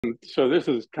So this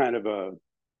is kind of a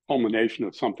culmination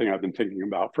of something I've been thinking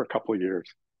about for a couple of years.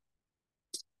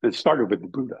 It started with the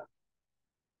Buddha.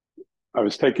 I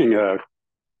was taking a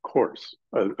course,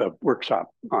 a workshop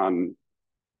on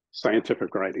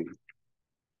scientific writing.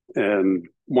 And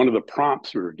one of the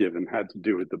prompts we were given had to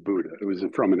do with the Buddha. It was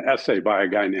from an essay by a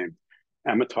guy named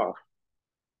Amitav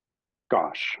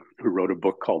Ghosh, who wrote a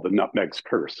book called The Nutmeg's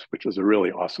Curse, which is a really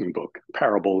awesome book,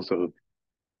 parables of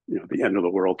the end of the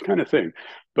world kind of thing.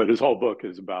 But his whole book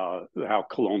is about how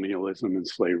colonialism and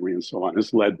slavery and so on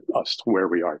has led us to where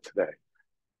we are today,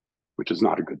 which is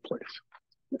not a good place.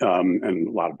 And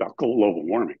a lot about global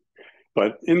warming.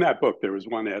 But in that book, there was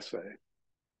one essay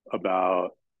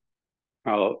about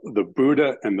how the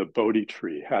Buddha and the Bodhi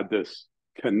tree had this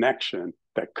connection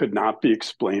that could not be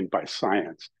explained by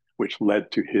science, which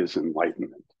led to his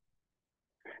enlightenment.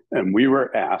 And we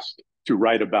were asked to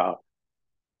write about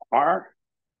our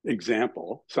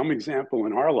example, some example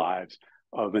in our lives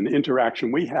of an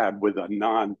interaction we had with a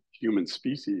non-human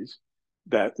species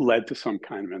that led to some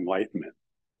kind of enlightenment.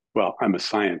 Well, I'm a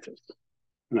scientist.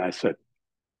 And I said,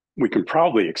 we can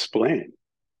probably explain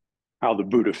how the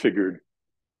Buddha figured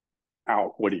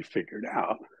out what he figured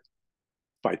out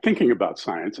by thinking about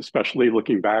science, especially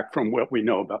looking back from what we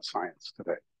know about science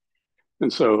today.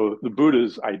 And so the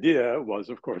Buddha's idea was,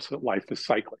 of course, that life is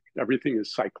cyclic. Everything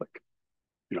is cyclic.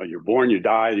 You're born, you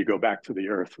die, you go back to the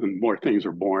earth, and more things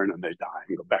are born and they die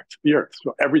and go back to the earth.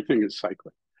 So everything is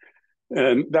cyclic.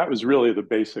 And that was really the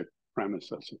basic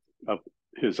premise of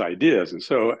his ideas. And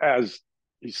so as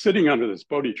he's sitting under this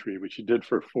Bodhi tree, which he did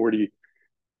for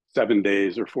 47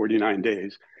 days or 49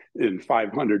 days in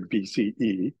 500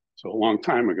 BCE, so a long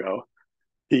time ago,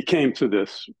 he came to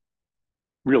this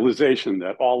realization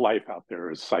that all life out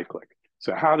there is cyclic.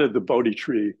 So how did the Bodhi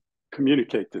tree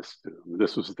communicate this to him?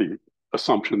 This was the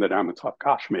assumption that Amitav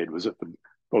Ghosh made, was that the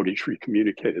Bodhi tree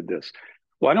communicated this.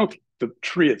 Well, I don't think the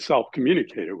tree itself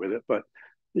communicated with it, but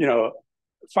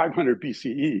 500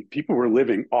 BCE, people were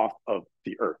living off of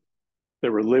the earth. They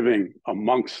were living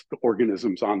amongst the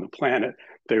organisms on the planet.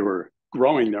 They were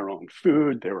growing their own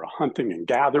food. They were hunting and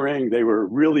gathering. They were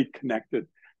really connected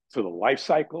to the life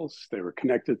cycles. They were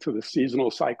connected to the seasonal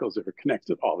cycles. They were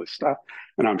connected to all this stuff.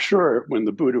 And I'm sure when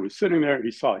the Buddha was sitting there, he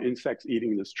saw insects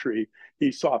eating this tree.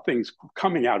 He saw things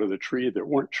coming out of the tree that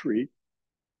weren't tree,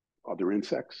 other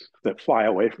insects that fly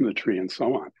away from the tree and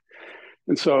so on.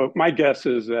 And so my guess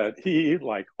is that he,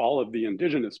 like all of the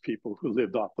indigenous people who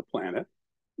lived off the planet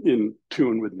in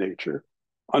tune with nature,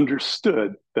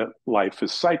 understood that life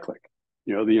is cyclic.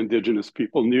 The indigenous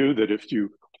people knew that if you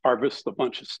harvest a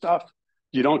bunch of stuff,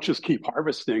 you don't just keep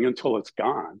harvesting until it's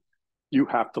gone. You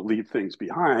have to leave things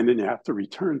behind and you have to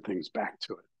return things back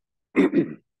to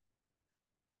it.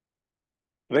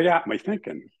 They got me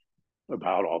thinking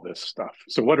about all this stuff.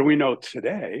 So what do we know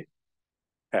today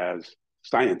as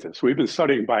scientists? We've been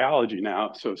studying biology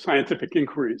now, so scientific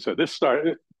inquiry. So this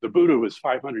started, the Buddha was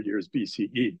 500 years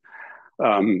BCE.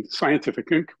 Scientific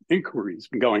inquiry has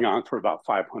been going on for about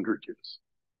 500 years.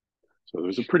 So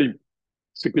there's a pretty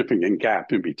significant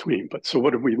gap in between. But so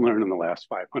what have we learned in the last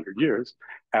 500 years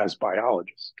as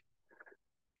biologists?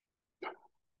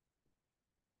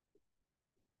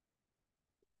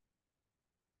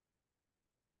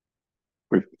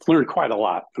 We've learned quite a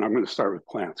lot, and I'm going to start with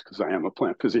plants because I am a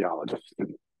plant physiologist,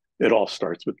 and it all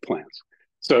starts with plants.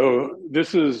 So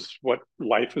this is what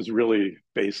life is really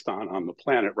based on the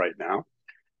planet right now.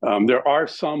 There are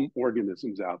some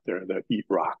organisms out there that eat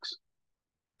rocks,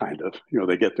 kind of.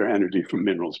 They get their energy from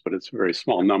minerals, but it's a very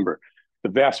small number. The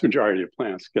vast majority of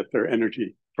plants get their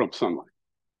energy from sunlight.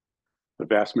 The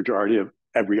vast majority of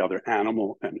every other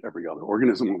animal and every other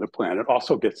organism on the planet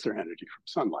also gets their energy from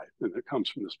sunlight. And it comes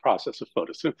from this process of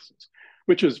photosynthesis,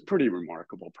 which is a pretty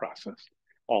remarkable process.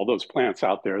 All those plants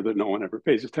out there that no one ever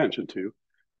pays attention to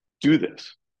do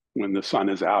this when the sun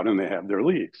is out and they have their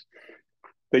leaves.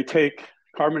 They take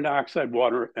carbon dioxide,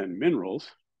 water, and minerals.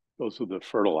 Those are the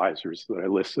fertilizers that I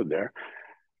listed there,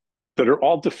 that are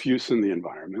all diffuse in the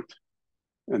environment.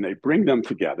 And they bring them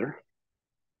together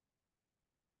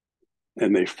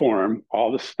and they form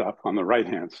all the stuff on the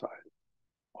right-hand side,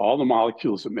 all the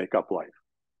molecules that make up life.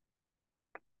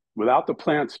 Without the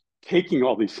plants taking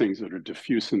all these things that are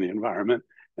diffuse in the environment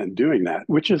and doing that,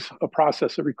 which is a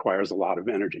process that requires a lot of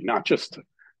energy, not just to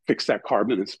fix that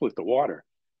carbon and split the water,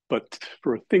 but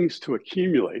for things to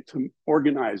accumulate, to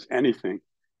organize anything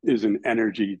is an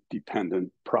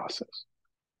energy-dependent process.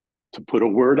 To put a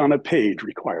word on a page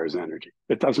requires energy.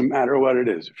 It doesn't matter what it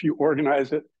is. If you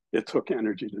organize it, it took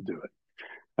energy to do it.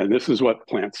 And this is what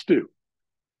plants do.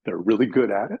 They're really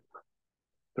good at it.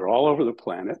 They're all over the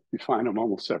planet. You find them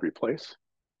almost every place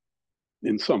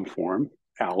in some form.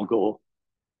 algal,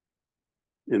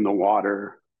 in the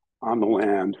water, on the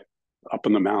land, up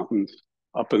in the mountains,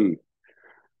 up in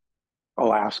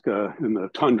Alaska, in the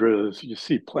tundras. You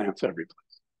see plants every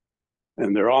place.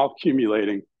 And they're all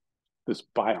accumulating this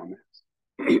biomass.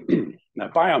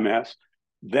 That biomass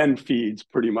then feeds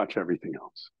pretty much everything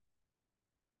else.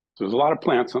 So there's a lot of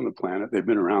plants on the planet. They've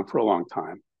been around for a long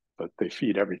time, but they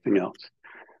feed everything else.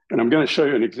 And I'm going to show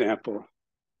you an example.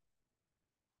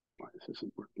 Why this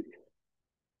isn't working?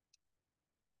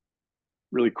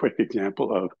 Really quick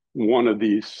example of one of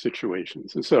these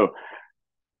situations. And so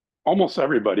almost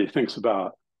everybody thinks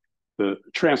about the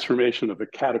transformation of a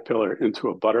caterpillar into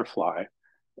a butterfly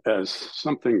as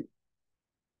something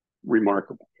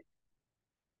remarkable.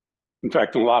 In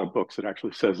fact, in a lot of books, it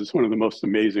actually says it's one of the most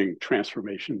amazing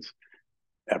transformations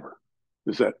ever.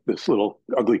 Is that this little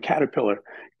ugly caterpillar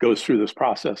goes through this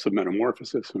process of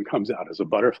metamorphosis and comes out as a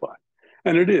butterfly.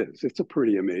 And it is. It's a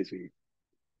pretty amazing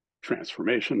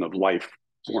transformation of life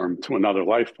form to another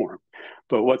life form.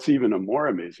 But what's even a more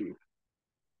amazing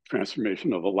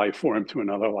transformation of a life form to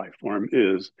another life form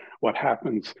is what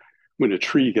happens when a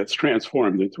tree gets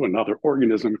transformed into another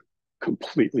organism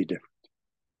completely different.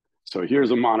 So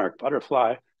here's a monarch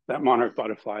butterfly. That monarch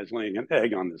butterfly is laying an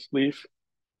egg on this leaf.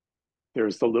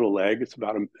 There's the little egg. It's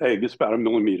about a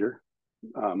millimeter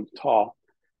tall.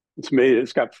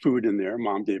 It's got food in there.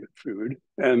 Mom gave it food.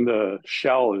 And the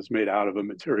shell is made out of a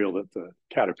material that the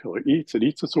caterpillar eats. It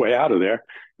eats its way out of there.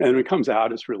 And when it comes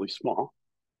out, it's really small.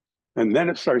 And then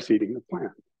it starts eating the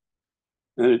plant.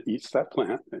 And it eats that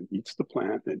plant and eats the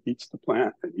plant and eats the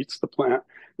plant and eats the plant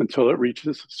until it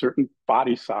reaches a certain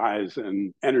body size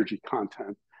and energy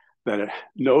content that it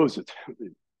knows it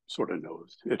sort of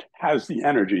knows. It has the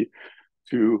energy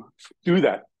to do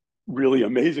that really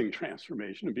amazing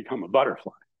transformation and become a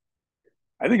butterfly.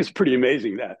 I think it's pretty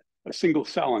amazing that a single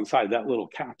cell inside that little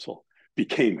capsule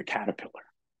became a caterpillar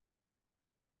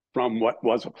from what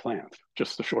was a plant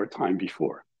just a short time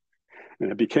before.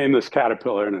 And it became this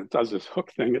caterpillar, and it does this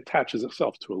hook thing, attaches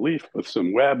itself to a leaf with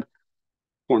some web,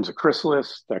 forms a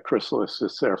chrysalis. That chrysalis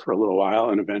sits there for a little while,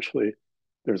 and eventually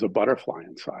there's a butterfly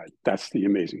inside. That's the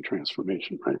amazing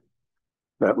transformation, right?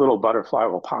 That little butterfly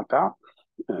will pop out,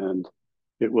 and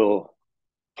it will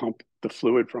pump the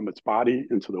fluid from its body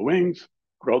into the wings,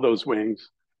 grow those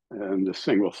wings, and this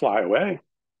thing will fly away,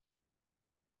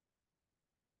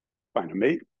 find a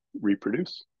mate,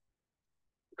 reproduce,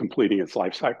 completing its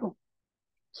life cycle.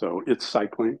 So it's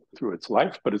cycling through its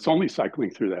life, but it's only cycling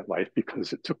through that life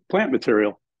because it took plant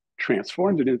material,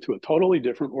 transformed it into a totally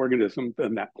different organism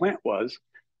than that plant was,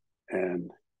 and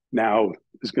now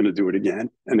is going to do it again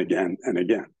and again and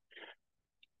again.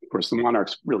 Of course, the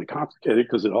monarch's really complicated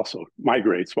because it also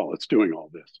migrates while it's doing all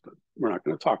this, but we're not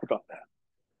going to talk about that.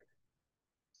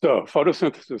 So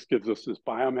photosynthesis gives us this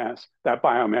biomass. That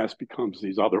biomass becomes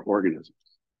these other organisms.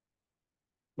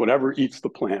 Whatever eats the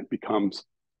plant becomes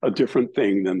a different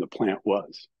thing than the plant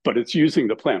was, but it's using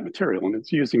the plant material and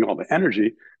it's using all the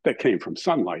energy that came from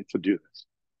sunlight to do this.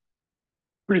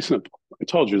 Pretty simple. I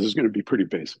told you this is going to be pretty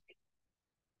basic.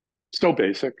 So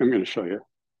basic, I'm going to show you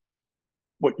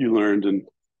what you learned in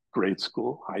grade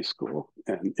school, high school,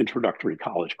 and introductory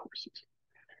college courses,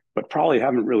 but probably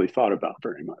haven't really thought about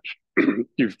very much.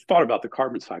 You've thought about the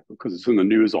carbon cycle because it's in the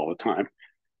news all the time,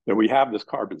 that we have this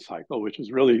carbon cycle, which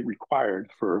is really required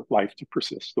for life to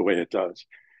persist the way it does.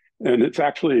 And it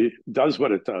actually does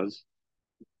what it does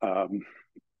through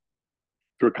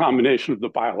a combination of the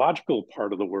biological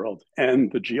part of the world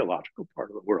and the geological part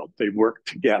of the world. They work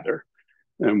together.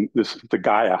 And this is the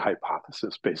Gaia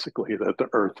hypothesis, basically, that the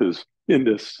Earth is in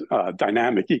this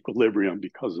dynamic equilibrium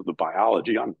because of the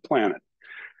biology on the planet.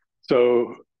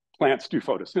 So plants do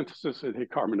photosynthesis. They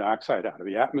take carbon dioxide out of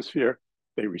the atmosphere.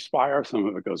 They respire. Some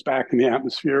of it goes back in the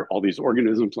atmosphere. All these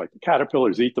organisms, like the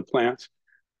caterpillars, eat the plants.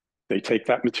 They take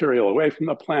that material away from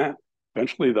the plant.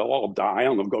 Eventually, they'll all die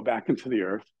and they'll go back into the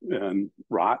earth and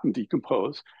rot and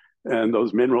decompose. And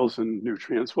those minerals and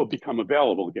nutrients will become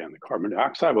available again. The carbon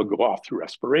dioxide will go off through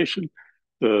respiration.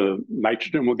 The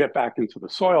nitrogen will get back into the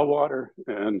soil water,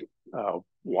 and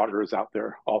water is out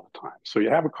there all the time. So you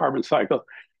have a carbon cycle.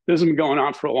 This has been going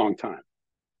on for a long time.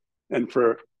 And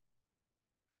for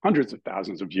hundreds of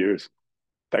thousands of years,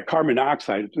 that carbon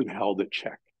dioxide has been held at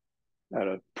check at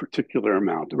a particular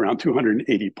amount, around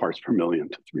 280 parts per million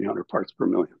to 300 parts per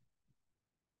million.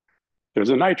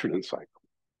 There's a nitrogen cycle,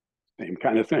 same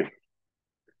kind of thing.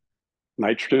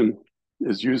 Nitrogen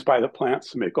is used by the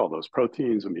plants to make all those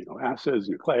proteins, amino acids,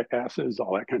 nucleic acids,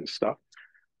 all that kind of stuff.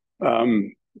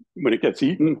 When it gets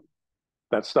eaten,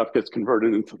 that stuff gets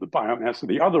converted into the biomass of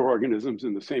the other organisms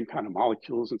in the same kind of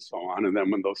molecules and so on. And then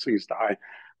when those things die,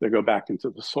 they go back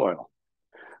into the soil.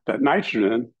 That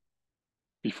nitrogen,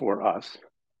 before us,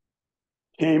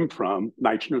 came from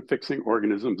nitrogen-fixing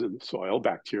organisms in the soil,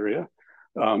 bacteria,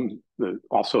 that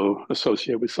also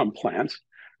associated with some plants.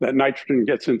 That nitrogen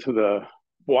gets into the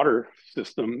water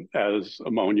system as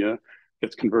ammonia,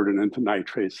 gets converted into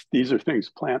nitrates. These are things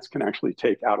plants can actually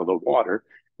take out of the water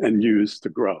and use to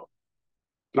grow.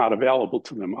 Not available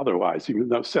to them otherwise, even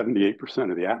though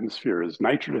 78% of the atmosphere is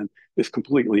nitrogen, is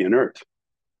completely inert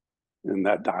in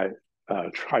that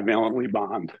trivalently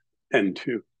bond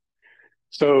N2.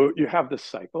 So you have this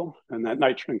cycle, and that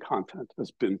nitrogen content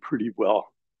has been pretty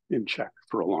well in check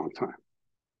for a long time.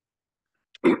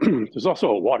 There's also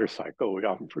a water cycle. We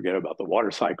often forget about the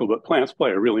water cycle, but plants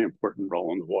play a really important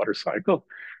role in the water cycle.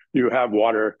 You have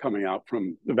water coming out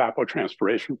from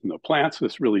evapotranspiration from the plants.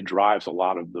 This really drives a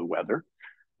lot of the weather.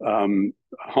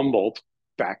 Humboldt,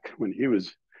 back when he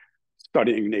was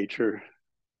studying nature,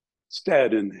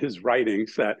 said in his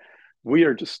writings that we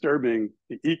are disturbing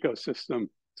the ecosystem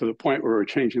to the point where we're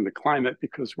changing the climate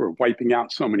because we're wiping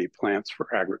out so many plants for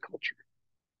agriculture.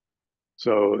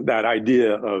 So that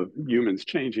idea of humans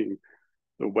changing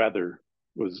the weather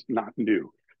was not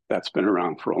new. That's been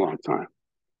around for a long time.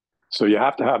 So you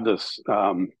have to have this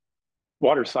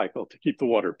water cycle to keep the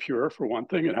water pure, for one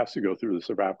thing. It has to go through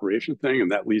this evaporation thing,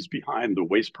 and that leaves behind the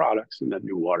waste products, and then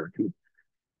new water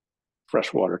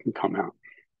fresh water can come out.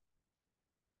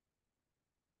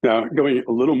 Now, going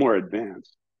a little more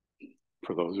advanced,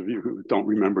 for those of you who don't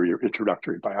remember your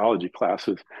introductory biology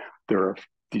classes, there are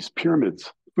these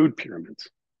pyramids, food pyramids.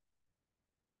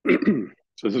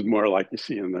 So this is more like you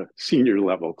see in the senior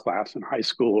level class in high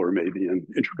school, or maybe in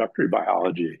introductory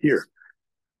biology here.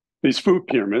 These food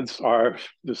pyramids are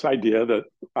this idea that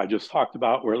I just talked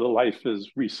about, where the life is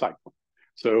recycled.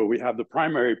 So we have the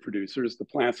primary producers, the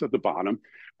plants at the bottom.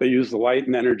 They use the light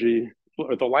and energy,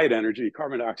 or the light energy,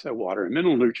 carbon dioxide, water, and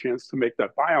mineral nutrients to make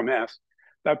that biomass.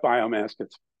 That biomass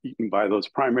gets eaten by those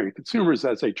primary consumers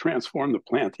as they transform the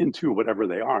plant into whatever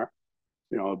they are,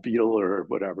 you know, a beetle or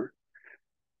whatever.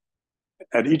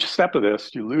 At each step of this,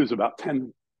 you lose about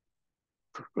 90%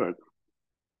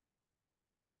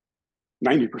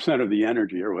 of the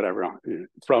energy or whatever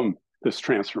from this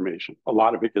transformation. A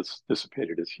lot of it gets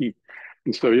dissipated as heat.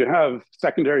 And so you have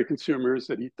secondary consumers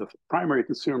that eat the primary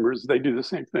consumers. They do the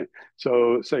same thing.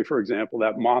 So say, for example,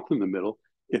 that moth in the middle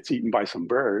gets eaten by some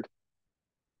bird,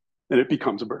 and it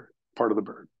becomes a bird, part of the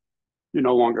bird. You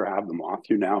no longer have the moth.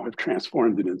 You now have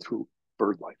transformed it into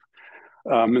bird life,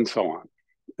 and so on.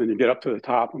 And you get up to the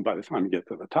top, and by the time you get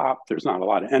to the top, there's not a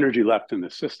lot of energy left in the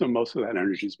system. Most of that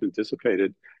energy has been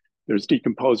dissipated. There's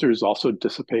decomposers also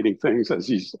dissipating things as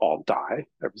these all die,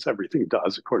 as everything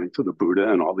does, according to the Buddha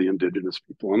and all the indigenous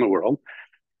people in the world.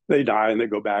 They die and they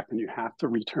go back, and you have to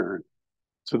return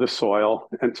to the soil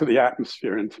and to the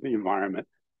atmosphere and to the environment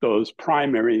those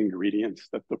primary ingredients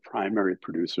that the primary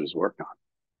producers work on.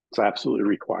 It's absolutely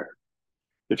required.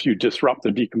 If you disrupt the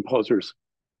decomposers,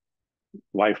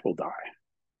 life will die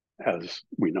as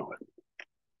we know it.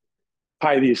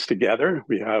 Tie these together,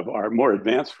 we have our more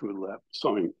advanced food web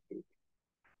showing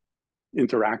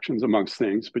interactions amongst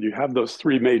things, but you have those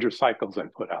three major cycles I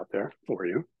put out there for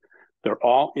you. They're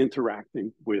all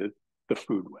interacting with the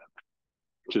food web,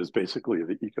 which is basically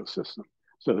the ecosystem.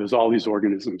 So there's all these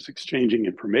organisms exchanging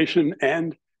information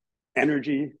and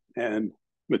energy and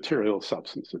material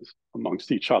substances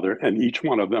amongst each other, and each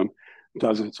one of them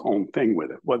does its own thing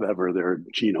with it, whatever their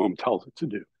genome tells it to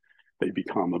do. They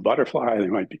become a butterfly, they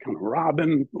might become a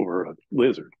robin or a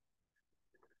lizard.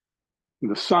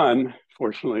 The sun,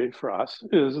 fortunately for us,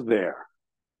 is there,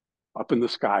 up in the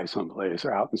sky someplace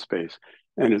or out in space,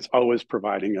 and it's always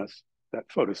providing us that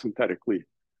photosynthetically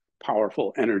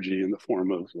powerful energy in the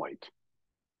form of light.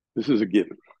 This is a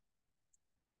given.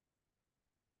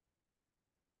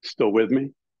 Still with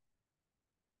me?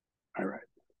 All right.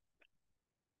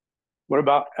 What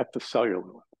about at the cellular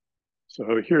level?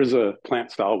 So here's a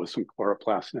plant cell with some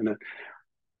chloroplasts in it.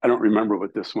 I don't remember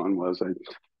what this one was.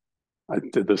 I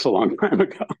did this a long time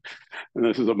ago. And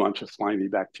this is a bunch of slimy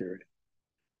bacteria.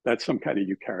 That's some kind of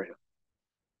eukaryote.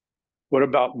 What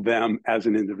about them as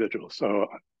an individual? So,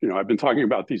 you know, I've been talking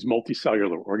about these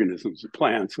multicellular organisms,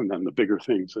 plants, and then the bigger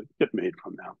things that get made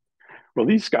from them. Well,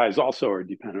 these guys also are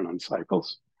dependent on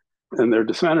cycles, and they're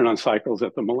dependent on cycles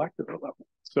at the molecular level.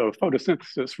 So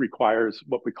photosynthesis requires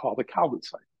what we call the Calvin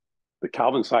cycle. The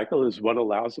Calvin cycle is what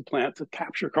allows the plant to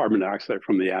capture carbon dioxide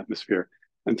from the atmosphere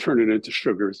and turn it into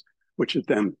sugars, which it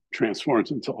then transforms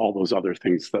into all those other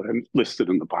things that are listed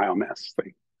in the biomass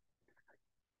thing.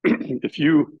 If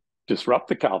you disrupt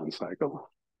the Calvin cycle,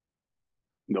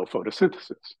 no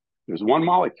photosynthesis. There's one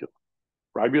molecule,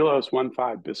 ribulose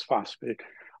 1,5-bisphosphate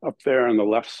up there on the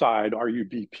left side,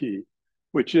 RUBP,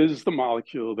 which is the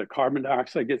molecule that carbon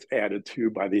dioxide gets added to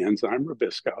by the enzyme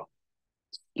Rubisco,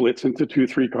 splits into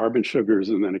 2,3-carbon sugars,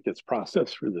 and then it gets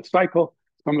processed through the cycle.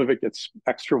 Some of it gets,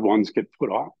 extra ones get put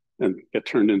off and get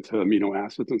turned into amino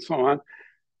acids and so on.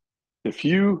 If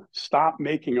you stop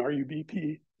making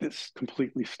RUBP, this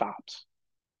completely stops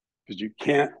because you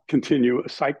can't continue a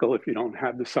cycle if you don't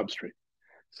have the substrate.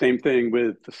 Same thing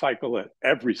with the cycle that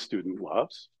every student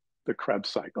loves, the Krebs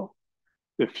cycle.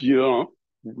 If you don't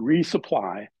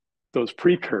resupply those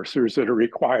precursors that are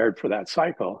required for that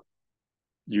cycle,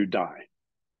 you die.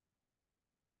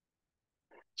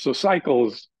 So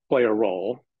cycles play a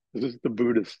role, this is the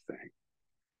Buddhist thing,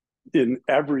 in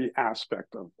every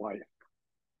aspect of life.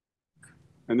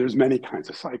 And there's many kinds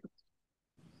of cycles.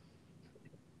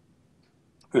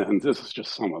 And this is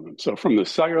just some of them. So from the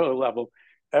cellular level,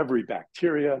 every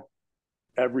bacteria,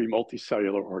 every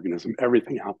multicellular organism,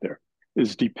 everything out there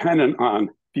is dependent on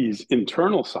these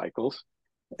internal cycles.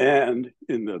 And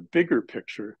in the bigger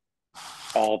picture,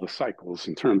 all the cycles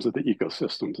in terms of the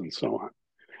ecosystems and so on.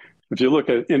 If you look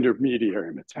at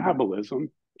intermediary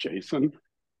metabolism, Jason,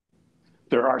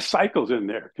 there are cycles in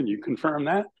there. Can you confirm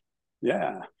that?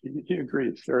 Yeah, he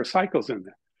agrees. There are cycles in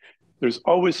there. There's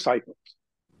always cycles.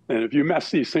 And if you mess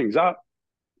these things up,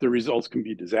 the results can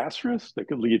be disastrous. They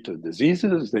could lead to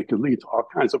diseases. They could lead to all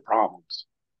kinds of problems.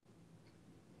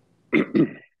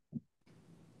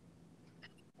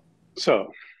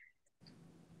 So,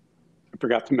 I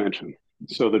forgot to mention.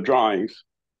 So the drawings,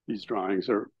 these drawings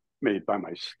are made by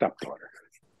my stepdaughter,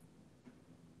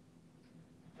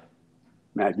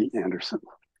 Maggie Anderson.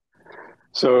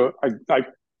 So I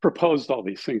proposed all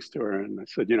these things to her and I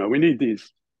said, you know, we need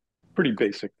these pretty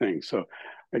basic things. So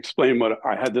I explained what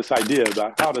I had this idea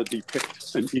about how to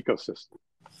depict an ecosystem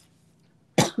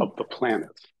of the planet.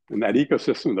 And that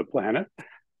ecosystem of the planet,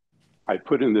 I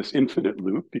put in this infinite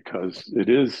loop because it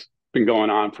is been going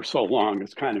on for so long,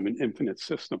 it's kind of an infinite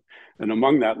system. And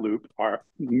among that loop are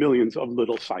millions of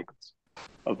little cycles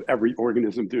of every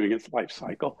organism doing its life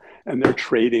cycle. And they're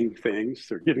trading things,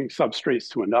 they're giving substrates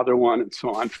to another one and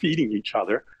so on, feeding each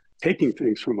other, taking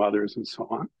things from others and so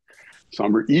on.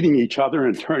 Some are eating each other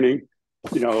and turning,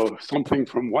 you know, something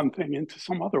from one thing into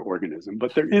some other organism,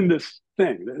 but they're in this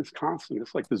thing that is constant.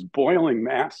 It's like this boiling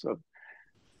mass of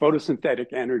photosynthetic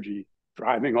energy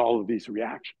driving all of these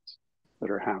reactions that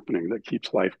are happening that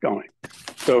keeps life going.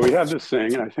 So we have this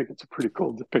thing, and I think it's a pretty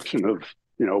cool depiction of,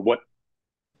 you know, what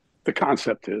the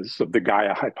concept is of the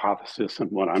Gaia hypothesis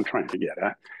and what I'm trying to get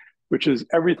at, which is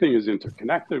everything is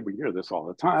interconnected. We hear this all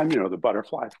the time. You know, the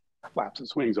butterfly flaps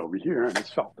its wings over here and it's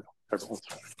felt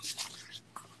elsewhere.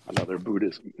 Another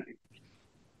Buddhism thing.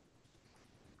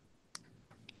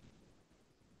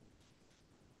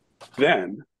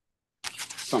 Then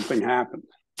something happened.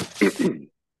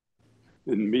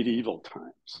 In medieval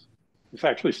times. This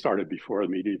actually started before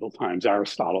the medieval times.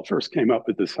 Aristotle first came up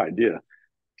with this idea.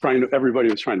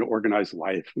 Everybody was trying to organize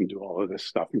life and do all of this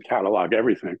stuff and catalog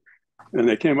everything. And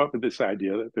they came up with this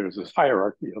idea that there's this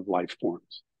hierarchy of life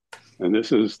forms. And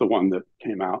this is the one that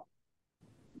came out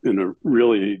in a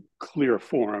really clear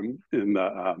form in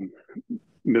the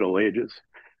Middle Ages.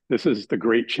 This is the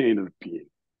great chain of being.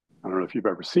 I don't know if you've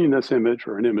ever seen this image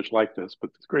or an image like this,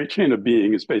 but this great chain of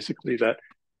being is basically that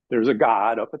there's a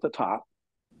God up at the top.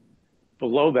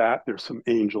 Below that, there's some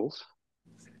angels.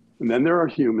 And then there are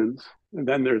humans. And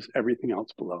then there's everything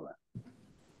else below that.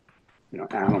 You know,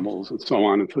 animals and so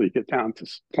on until you get down to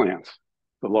plants,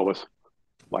 the lowest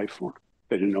life form.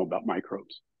 They didn't know about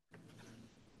microbes.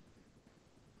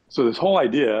 So this whole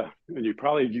idea, and you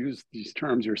probably use these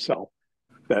terms yourself,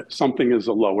 that something is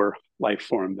a lower life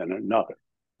form than another.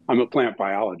 I'm a plant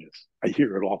biologist. I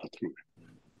hear it all the time.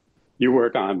 You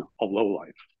work on a low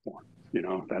life form, you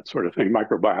know, that sort of thing.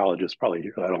 Microbiologists probably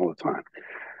hear that all the time.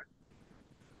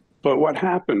 But what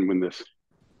happened when this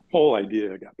whole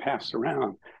idea got passed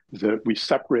around is that we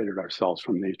separated ourselves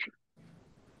from nature.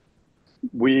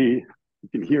 You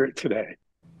can hear it today.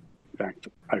 In fact,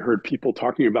 I heard people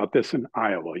talking about this in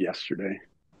Iowa yesterday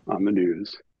on the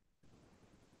news.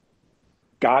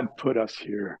 God put us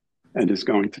here and is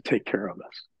going to take care of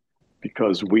us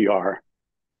because we are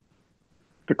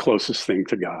the closest thing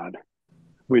to God.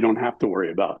 We don't have to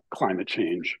worry about climate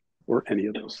change or any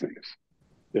of those things.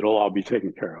 It'll all be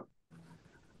taken care of.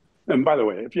 And by the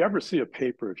way, if you ever see a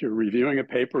paper, if you're reviewing a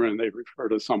paper and they refer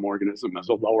to some organism as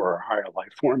a lower or higher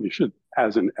life form, you should,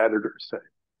 as an editor, say,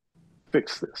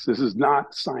 fix this. This is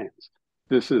not science.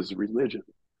 This is religion.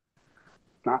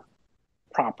 Not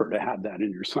proper to have that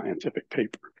in your scientific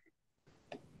paper.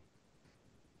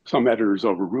 Some editors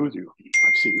overrule you.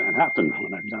 I've seen that happen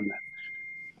when I've done that.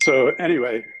 So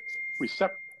anyway,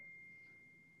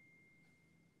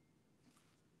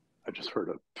 I just heard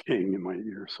a ping in my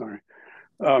ear, sorry.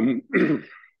 We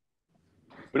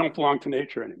don't belong to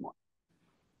nature anymore.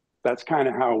 That's kind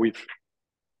of how we've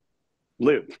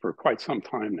lived for quite some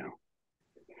time now.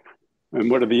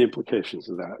 And what are the implications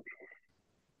of that?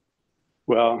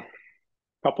 Well,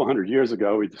 a couple hundred years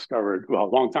ago, a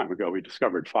long time ago, we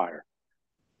discovered fire.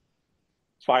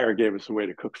 Fire gave us a way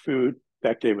to cook food.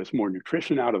 That gave us more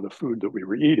nutrition out of the food that we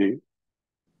were eating.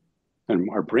 And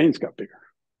our brains got bigger.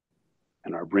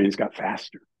 And our brains got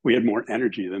faster. We had more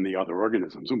energy than the other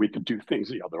organisms, and we could do things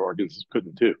the other organisms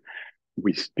couldn't do.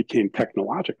 We became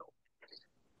technological,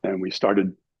 and we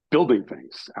started building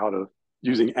things out of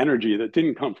using energy that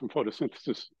didn't come from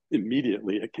photosynthesis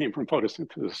immediately. It came from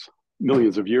photosynthesis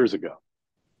millions of years ago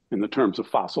in the terms of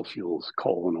fossil fuels,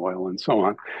 coal and oil and so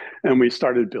on. And we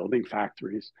started building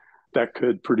factories that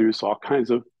could produce all kinds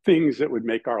of things that would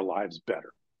make our lives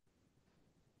better.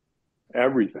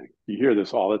 Everything. You hear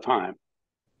this all the time.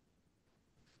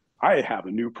 I have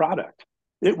a new product.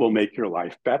 It will make your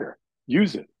life better.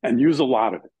 Use it, and use a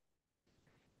lot of it.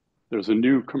 There's a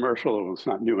new commercial. Well, it's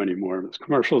not new anymore. There's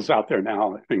commercials out there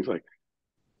now, things like,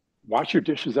 wash your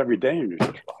dishes every day in your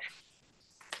dishwasher.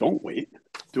 Don't wait.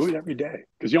 Do it every day,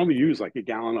 because you only use like a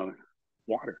gallon of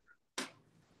water.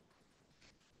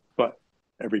 But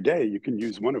every day you can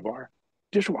use one of our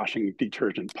dishwashing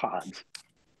detergent pods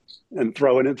and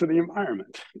throw it into the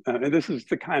environment. And this is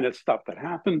the kind of stuff that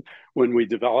happened when we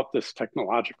developed this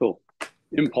technological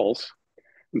impulse.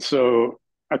 And so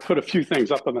I put a few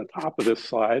things up on the top of this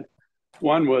slide.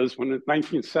 One was when in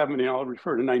 1970, I'll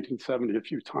refer to 1970 a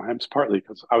few times, partly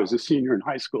because I was a senior in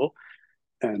high school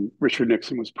and Richard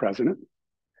Nixon was president.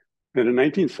 And in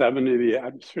 1970, the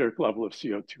atmospheric level of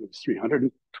CO2 was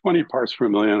 320 parts per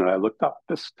million. And I looked up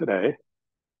this today.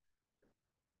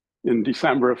 In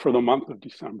December, for the month of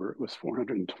December, it was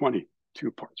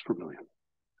 422 parts per million.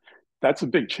 That's a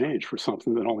big change for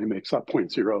something that only makes up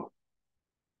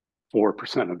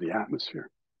 0.04% of the atmosphere.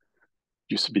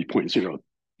 It used to be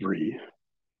 0.03.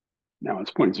 Now it's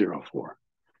 0.04.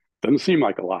 Doesn't seem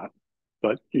like a lot,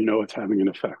 but you know it's having an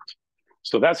effect.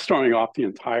 So that's throwing off the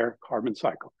entire carbon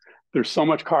cycle. There's so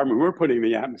much carbon we're putting in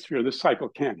the atmosphere, this cycle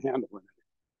can't handle it.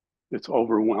 It's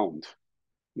overwhelmed.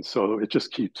 And so it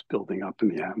just keeps building up in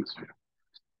the atmosphere.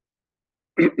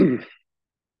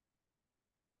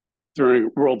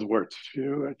 During World War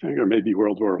II, I think, or maybe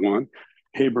World War I,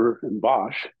 Haber and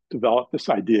Bosch developed this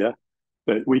idea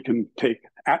that we can take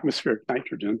atmospheric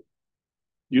nitrogen,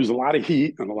 use a lot of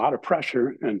heat and a lot of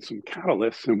pressure and some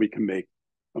catalysts, and we can make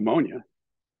ammonia,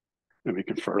 and we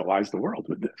can fertilize the world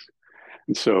with this.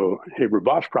 And so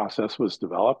Haber-Bosch process was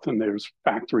developed, and there's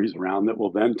factories around that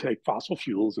will then take fossil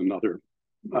fuels and other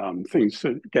things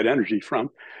to get energy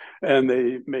from, and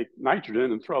they make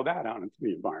nitrogen and throw that out into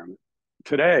the environment.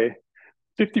 Today,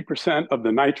 50% of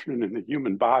the nitrogen in the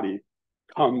human body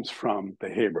comes from the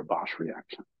Haber-Bosch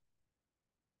reaction.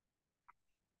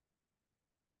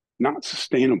 Not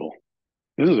sustainable.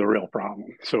 This is a real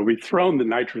problem. So we've thrown the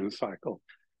nitrogen cycle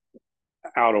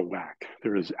out of whack.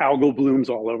 There's algal blooms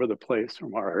all over the place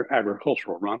from our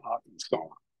agricultural runoff and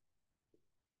so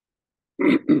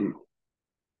on.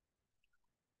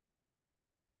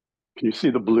 Can you see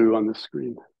the blue on the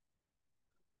screen?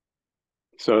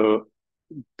 So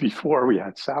before we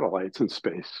had satellites in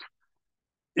space,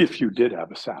 if you did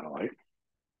have a satellite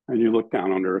and you look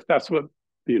down on Earth, that's what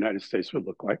the United States would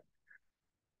look like.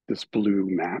 This blue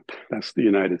map, that's the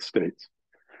United States.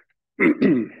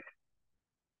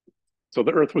 So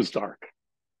the Earth was dark.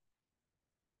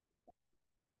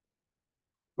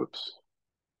 Whoops.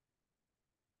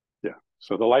 Yeah,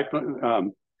 so the light,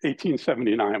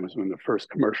 1879 was when the first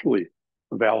commercially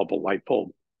available light bulb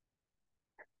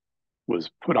was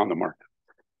put on the market.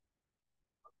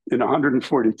 In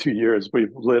 142 years,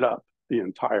 we've lit up the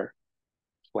entire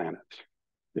planet.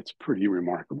 It's pretty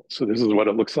remarkable. So this is what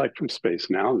it looks like from space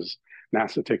now.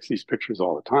 NASA takes these pictures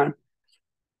all the time.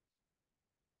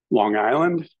 Long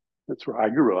Island, that's where I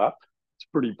grew up. It's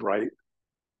pretty bright.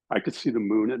 I could see the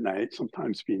moon at night,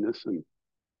 sometimes Venus and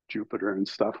Jupiter and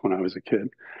stuff when I was a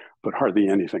kid, but hardly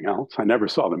anything else. I never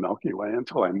saw the Milky Way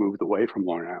until I moved away from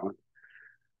Long Island.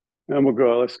 And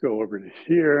let's go over to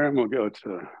here, and we'll go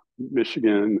to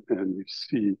Michigan, and you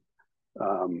see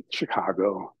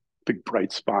Chicago, big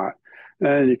bright spot.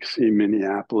 And you can see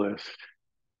Minneapolis.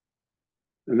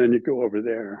 And then you go over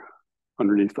there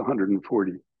underneath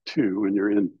 142, and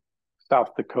you're in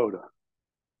South Dakota.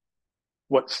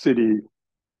 What city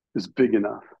is big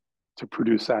enough to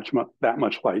produce that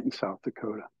much light in South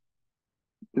Dakota?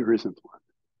 There isn't one.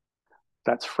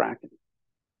 That's fracking.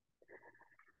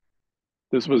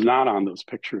 This was not on those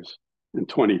pictures in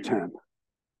 2010.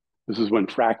 This is when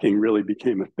fracking really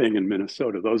became a thing in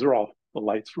Minnesota. Those are all the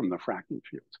lights from the fracking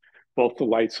fields, both the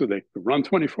lights so they could run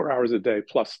 24 hours a day,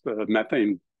 plus the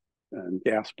methane and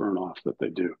gas burn off that they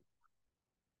do.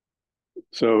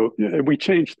 So we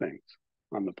changed things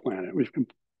on the planet. We've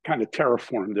kind of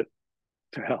terraformed it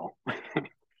to hell.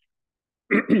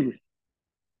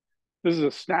 This is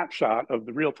a snapshot of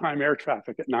the real-time air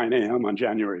traffic at 9 a.m. on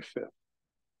January 5th.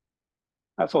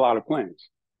 That's a lot of planes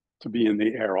to be in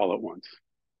the air all at once.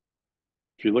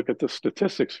 If you look at the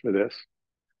statistics for this,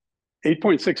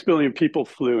 8.6 billion people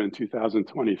flew in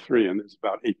 2023, and there's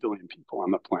about 8 billion people on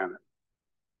the planet.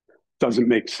 Doesn't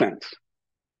make sense.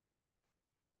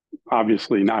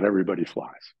 Obviously, not everybody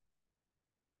flies.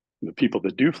 The people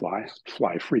that do fly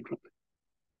frequently,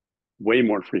 way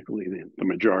more frequently than the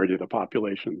majority of the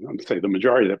population. I'd say the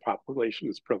majority of the population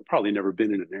has probably never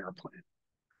been in an airplane.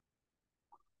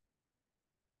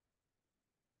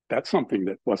 That's something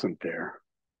that wasn't there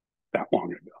that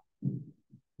long ago.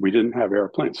 We didn't have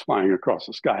airplanes flying across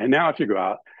the sky. And now if you go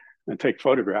out and take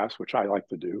photographs, which I like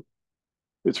to do,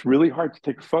 it's really hard to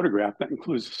take a photograph that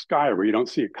includes the sky where you don't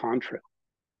see a contrail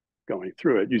going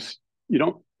through it. You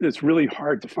don't, it's really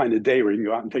hard to find a day where you can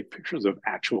go out and take pictures of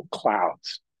actual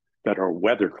clouds that are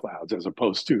weather clouds as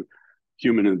opposed to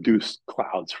human-induced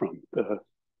clouds from the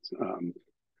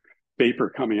vapor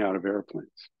coming out of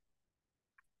airplanes.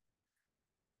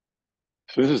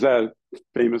 So this is that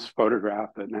famous photograph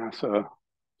that NASA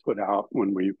put out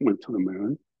when we went to the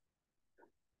moon.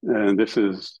 And this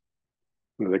is,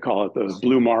 they call it the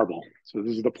blue marble. So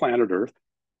this is the planet Earth.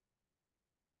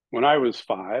 When I was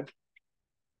 5,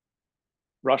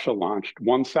 Russia launched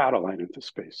one satellite into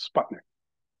space, Sputnik.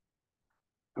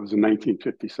 That was in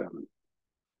 1957.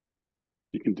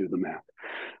 You can do the math.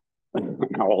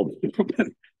 How old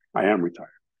I am retired.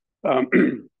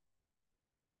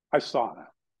 I saw that.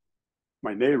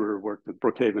 My neighbor worked at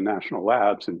Brookhaven National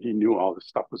Labs, and he knew all this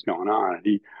stuff was going on. And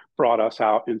he brought us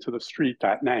out into the street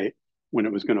that night when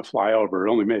it was going to fly over. It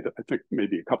only made, I think,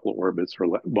 maybe a couple of orbits or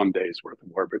one day's worth of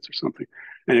orbits or something.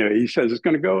 Anyway, he says, it's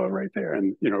going to go right there.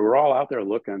 And, you know, we're all out there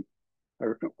looking.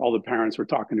 All the parents were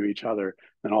talking to each other,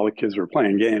 and all the kids were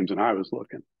playing games, and I was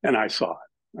looking, and I saw it.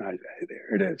 And I said,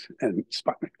 there it is. And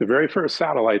Sputnik, the very first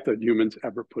satellite that humans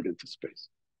ever put into space.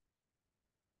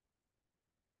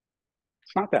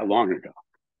 It's not that long ago.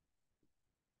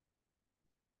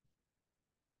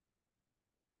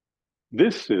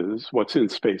 This is what's in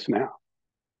space now,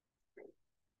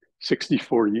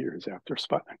 64 years after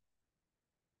Sputnik.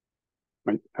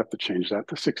 Might have to change that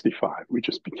to 65. We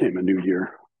just became a new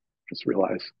year, just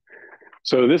realized.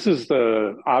 So this is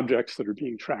the objects that are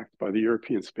being tracked by the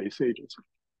European Space Agency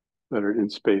that are in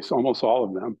space. Almost all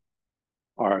of them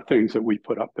are things that we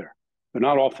put up there. They're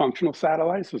not all functional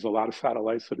satellites. There's a lot of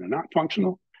satellites that are not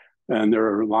functional, and there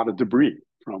are a lot of debris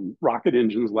from rocket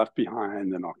engines left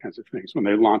behind and all kinds of things. When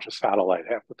they launch a satellite,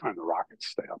 half the time the rockets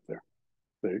stay up there.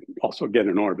 They also get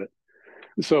in orbit.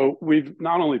 So we've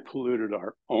not only polluted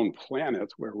our own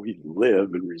planets where we live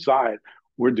and reside,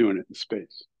 we're doing it in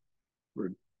space.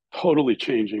 We're totally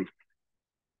changing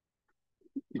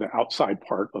the outside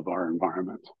part of our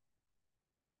environment.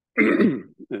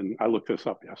 And I looked this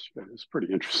up yesterday. It's pretty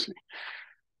interesting.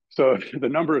 So the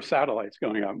number of satellites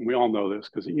going up, and we all know this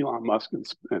because Elon Musk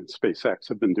and SpaceX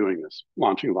have been doing this,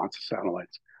 launching lots of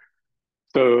satellites.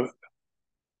 So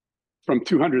from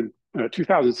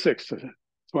 2006 to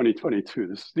 2022,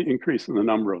 this is the increase in the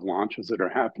number of launches that are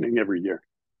happening every year,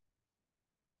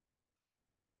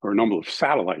 or a number of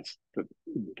satellites that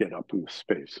get up into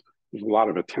space. There's a lot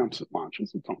of attempts at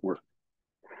launches that don't work.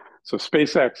 So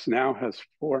SpaceX now has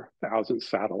 4,000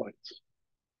 satellites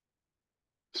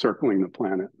circling the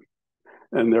planet.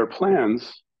 And their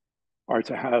plans are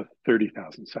to have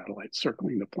 30,000 satellites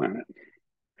circling the planet.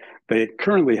 They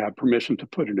currently have permission to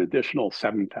put an additional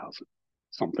 7,000,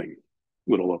 something,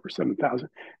 a little over 7,000,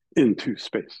 into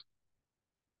space.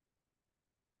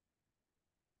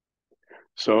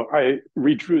 So I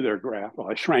redrew their graph. Well,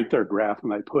 I shrank their graph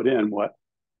and I put in what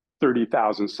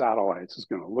 30,000 satellites is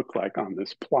going to look like on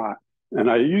this plot.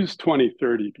 And I used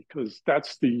 2030 because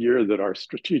that's the year that our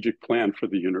strategic plan for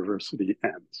the university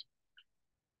ends.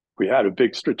 We had a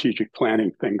big strategic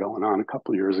planning thing going on a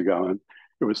couple of years ago, and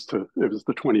it was the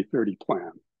 2030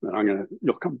 plan. And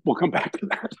we'll come back to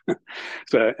that.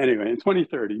 So anyway, in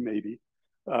 2030, maybe,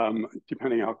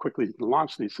 depending how quickly you can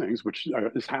launch these things, which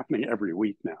is happening every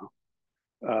week now,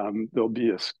 there'll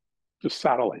be just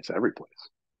satellites every place.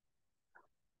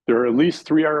 There are at least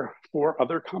 3 or 4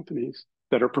 other companies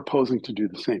that are proposing to do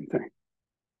the same thing.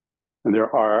 And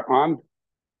there are on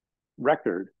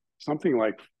record something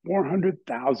like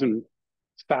 400,000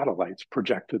 satellites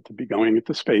projected to be going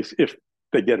into space if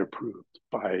they get approved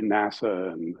by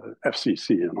NASA and the FCC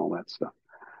and all that stuff.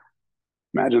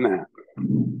 Imagine that.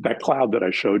 That cloud that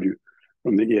I showed you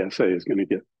from the ESA is going to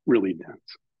get really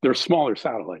dense. They're smaller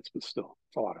satellites, but still,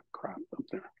 it's a lot of crap up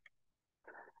there.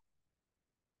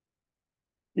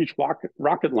 Each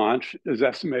rocket launch is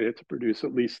estimated to produce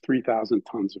at least 3,000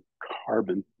 tons of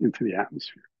carbon into the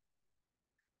atmosphere.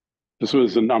 This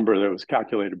was a number that was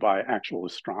calculated by actual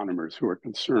astronomers who are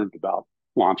concerned about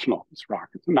launching all these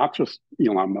rockets, not just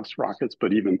Elon Musk rockets,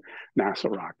 but even NASA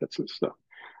rockets and stuff.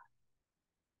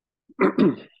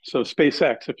 So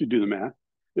SpaceX, if you do the math,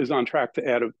 is on track to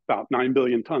add about 9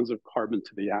 billion tons of carbon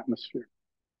to the atmosphere.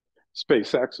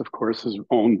 SpaceX, of course, is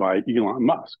owned by Elon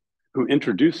Musk, who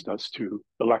introduced us to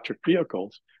electric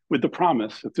vehicles with the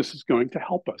promise that this is going to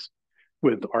help us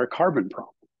with our carbon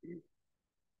problem.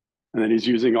 And then he's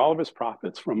using all of his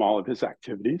profits from all of his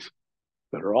activities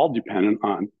that are all dependent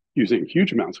on using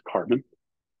huge amounts of carbon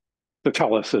to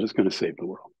tell us that it's going to save the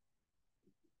world.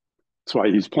 That's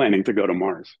why he's planning to go to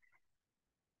Mars.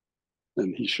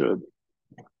 And he should.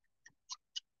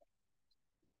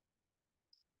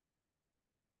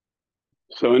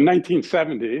 So in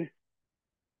 1970,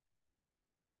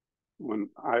 when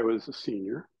I was a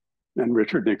senior and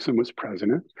Richard Nixon was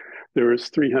president, there was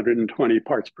 320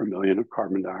 parts per million of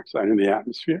carbon dioxide in the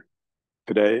atmosphere.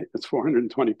 Today, it's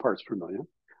 420 parts per million.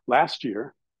 Last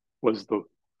year was the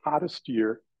hottest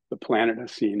year the planet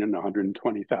has seen in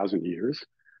 120,000 years.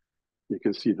 You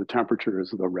can see the temperature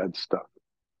is the red stuff.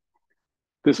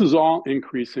 This is all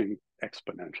increasing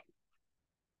exponentially.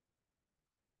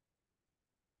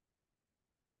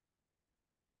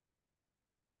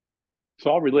 It's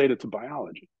all related to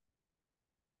biology.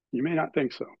 You may not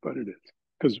think so, but it is,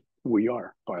 because we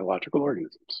are biological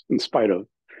organisms, in spite of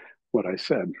what I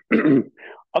said.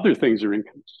 Other things are,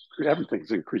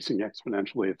 everything's increasing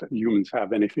exponentially if humans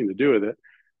have anything to do with it.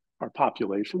 Our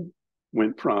population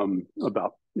went from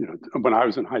about, when I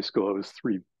was in high school, it was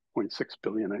 3.6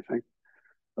 billion, I think.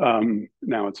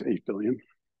 Now it's 8 billion.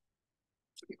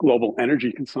 Global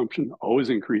energy consumption always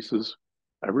increases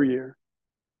every year.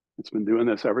 It's been doing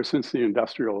this ever since the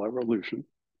Industrial Revolution.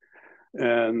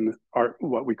 And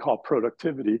what we call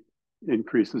productivity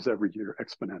increases every year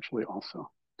exponentially also.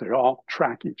 They all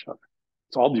track each other.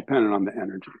 It's all dependent on the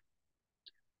energy.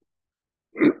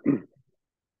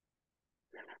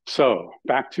 So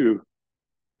back to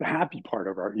the happy part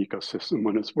of our ecosystem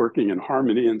when it's working in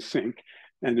harmony and sync,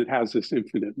 and it has this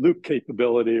infinite loop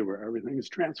capability where everything is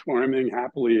transforming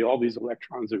happily. All these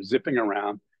electrons are zipping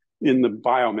around in the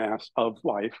biomass of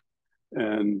life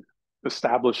and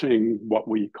establishing what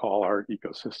we call our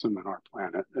ecosystem and our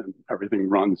planet, and everything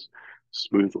runs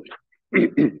smoothly.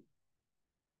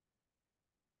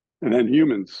 And then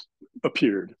humans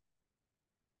appeared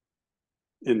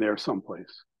in there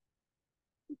someplace,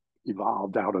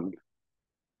 evolved out of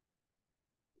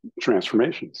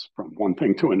transformations from one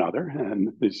thing to another.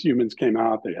 And these humans came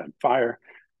out, they had fire,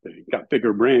 they got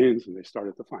bigger brains, and they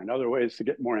started to find other ways to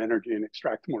get more energy and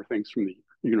extract more things from the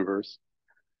universe.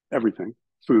 Everything,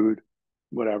 food,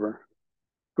 whatever.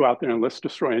 Go out there and let's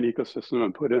destroy an ecosystem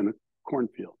and put in a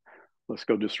cornfield. Let's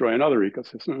go destroy another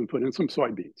ecosystem and put in some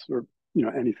soybeans, or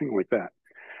anything like that.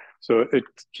 So it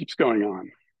keeps going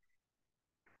on.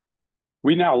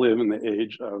 We now live in the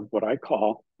age of what I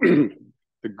call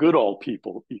the good old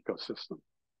people ecosystem,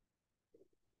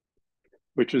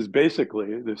 which is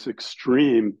basically this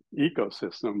extreme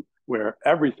ecosystem where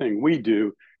everything we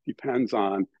do depends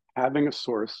on having a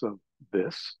source of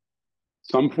this,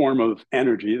 some form of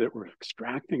energy that we're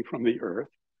extracting from the earth.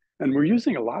 And we're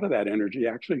using a lot of that energy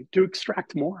actually to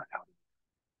extract more out.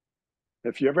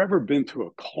 If you've ever been to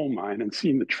a coal mine and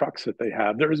seen the trucks that they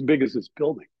have, they're as big as this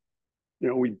building.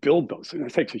 We build those, and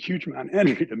it takes a huge amount of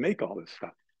energy to make all this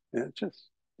stuff. And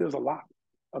there's a lot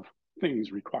of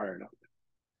things required of it.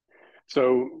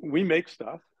 So we make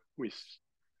stuff.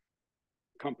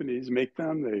 Companies make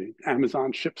them.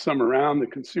 Amazon ships them around. The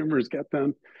consumers get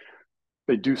them.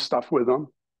 They do stuff with them,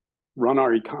 run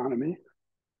our economy.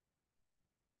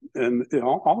 And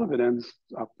all of it ends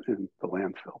up in the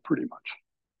landfill, pretty much.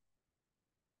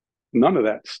 None of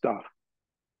that stuff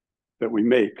that we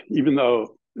make, even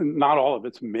though not all of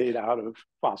it's made out of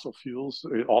fossil fuels,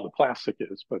 all the plastic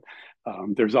is, but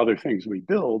there's other things we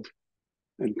build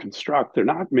and construct. They're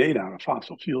not made out of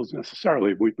fossil fuels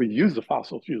necessarily. We use the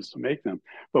fossil fuels to make them,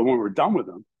 but when we're done with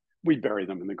them, we bury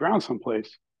them in the ground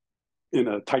someplace in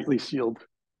a tightly sealed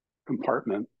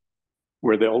compartment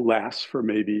where they'll last for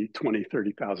maybe 20,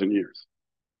 30,000 years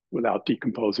without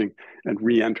decomposing and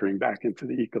re-entering back into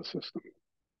the ecosystem.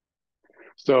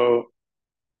 So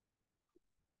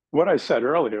what I said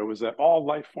earlier was that all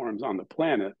life forms on the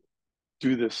planet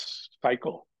do this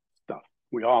cycle stuff.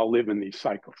 We all live in these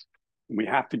cycles. And we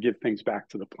have to give things back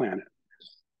to the planet.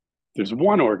 There's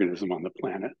one organism on the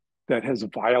planet that has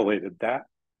violated that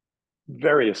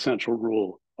very essential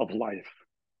rule of life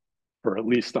for at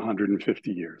least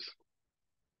 150 years.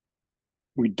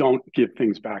 We don't give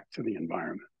things back to the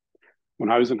environment. When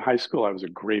I was in high school, I was a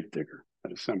grave digger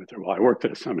at a cemetery. Well, I worked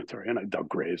at a cemetery and I dug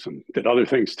graves and did other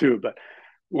things too. But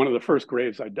one of the first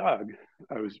graves I dug,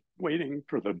 I was waiting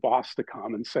for the boss to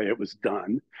come and say it was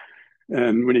done.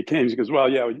 And when he came, he goes, well,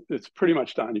 yeah, it's pretty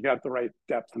much done. You got the right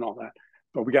depth and all that.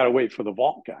 But we got to wait for the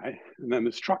vault guy. And then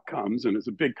this truck comes and there's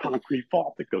a big concrete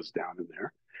vault that goes down in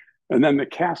there. And then the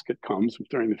casket comes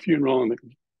during the funeral and the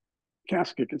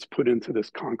casket gets put into this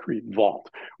concrete vault,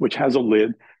 which has a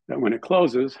lid that when it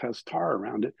closes has tar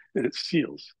around it and it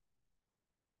seals.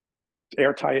 It's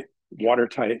airtight,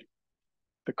 watertight.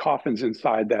 The coffin's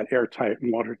inside that airtight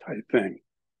and watertight thing.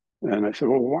 And I said,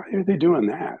 well, why are they doing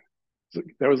that?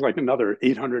 There was like another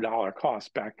 $800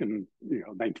 cost back in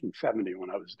 1970 when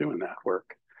I was doing that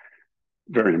work.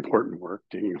 Very important work,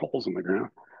 digging holes in the ground.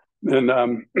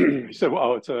 And he said,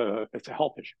 well, it's a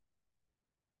health issue.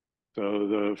 So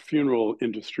the funeral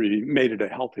industry made it a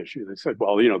health issue. They said,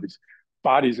 well, these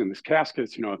bodies in these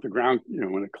caskets, if the ground,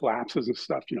 when it collapses and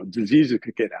stuff, diseases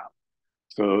could get out.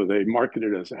 So they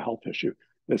marketed it as a health issue.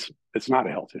 It's not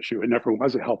a health issue. It never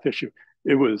was a health issue.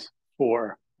 It was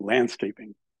for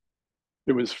landscaping.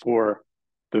 It was for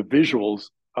the visuals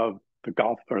of the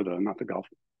golf, or not the golf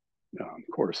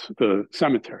course, the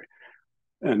cemetery.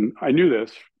 And I knew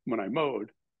this when I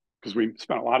mowed, because we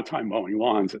spent a lot of time mowing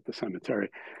lawns at the cemetery.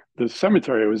 The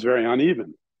cemetery was very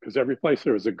uneven because every place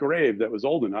there was a grave that was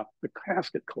old enough, the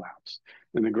casket collapsed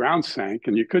and the ground sank,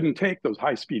 and you couldn't take those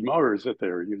high-speed motors that they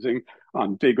were using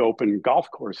on big open golf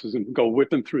courses and go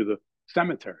whipping through the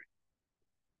cemetery.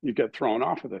 You get thrown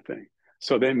off of the thing.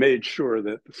 So they made sure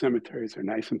that the cemeteries are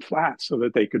nice and flat so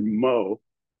that they could mow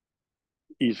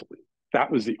easily. That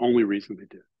was the only reason they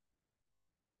did.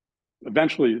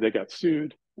 Eventually they got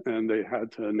sued and they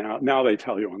had to, now they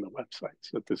tell you on the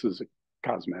websites that this is a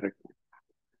cosmetic thing.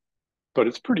 But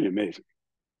it's pretty amazing.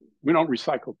 We don't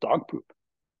recycle dog poop.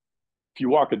 If you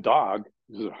walk a dog,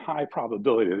 there's a high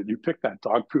probability that you pick that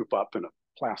dog poop up in a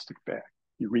plastic bag.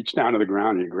 You reach down to the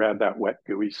ground and you grab that wet,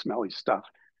 gooey, smelly stuff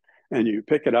and you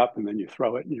pick it up and then you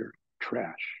throw it in your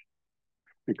trash.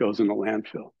 It goes in the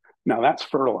landfill. Now that's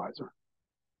fertilizer,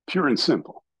 pure and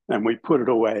simple. And we put it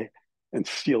away and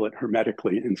seal it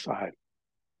hermetically inside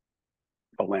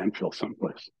a landfill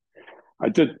someplace. I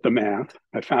did the math.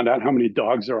 I found out how many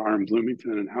dogs there are in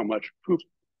Bloomington and how much poop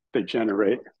they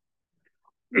generate.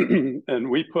 And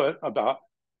we put about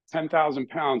 10,000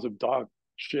 pounds of dog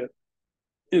shit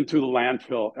into the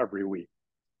landfill every week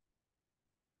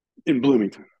in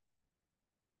Bloomington.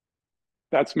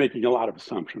 That's making a lot of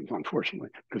assumptions, unfortunately,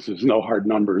 because there's no hard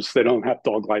numbers. They don't have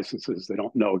dog licenses. They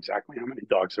don't know exactly how many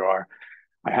dogs there are.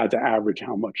 I had to average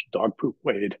how much dog poop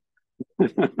weighed,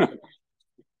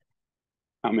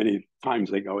 how many times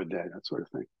they go a day, that sort of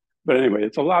thing. But anyway,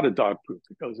 it's a lot of dog poop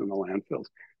that goes in the landfills.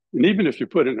 And even if you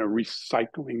put it in a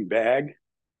recycling bag,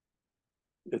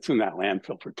 it's in that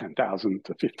landfill for 10,000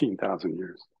 to 15,000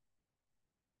 years.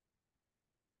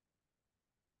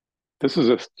 This is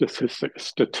a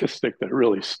statistic that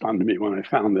really stunned me when I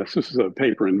found this. This is a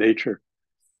paper in Nature.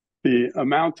 The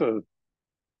amount of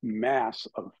mass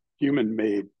of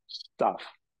human-made stuff,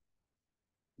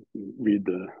 read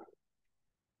the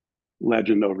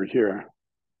legend over here,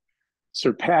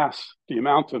 surpass the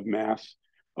amount of mass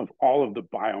of all of the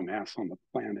biomass on the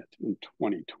planet in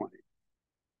 2020.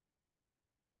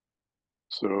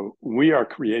 So we are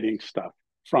creating stuff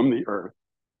from the earth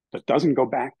that doesn't go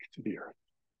back to the earth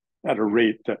at a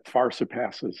rate that far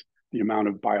surpasses the amount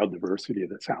of biodiversity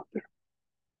that's out there.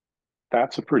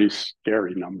 That's a pretty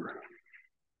scary number.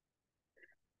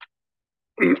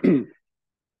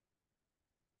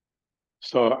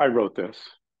 So I wrote this.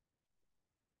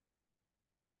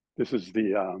 This is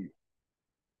the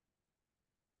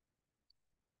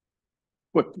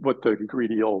what the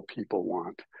greedy old people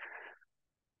want.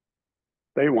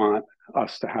 They want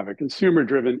us to have a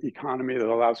consumer-driven economy that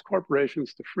allows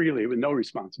corporations to freely, with no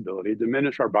responsibility,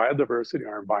 diminish our biodiversity,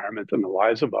 our environment, and the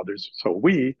lives of others, so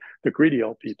we, the greedy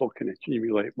old people, can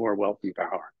accumulate more wealth and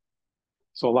power.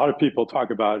 So a lot of people talk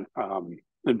about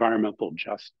environmental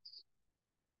justice.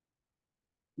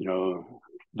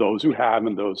 Those who have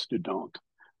and those who don't.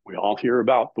 We all hear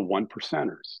about the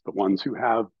 1%ers, the ones who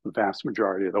have the vast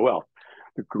majority of the wealth.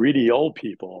 The greedy old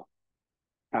people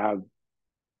have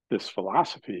this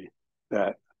philosophy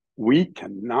that we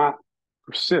cannot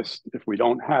persist if we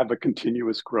don't have a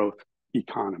continuous growth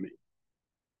economy.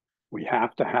 We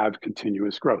have to have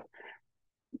continuous growth.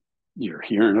 You're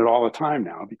hearing it all the time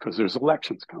now because there's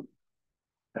elections coming.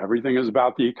 Everything is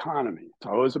about the economy. It's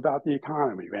always about the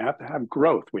economy. We have to have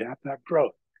growth. We have to have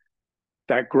growth.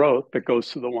 That growth that goes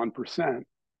to the 1%,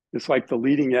 it's like the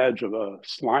leading edge of a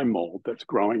slime mold that's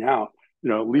growing out.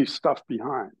 It leaves stuff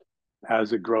behind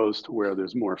as it grows to where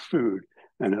there's more food,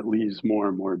 and it leaves more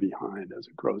and more behind as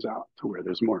it grows out to where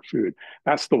there's more food.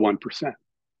 That's the 1%.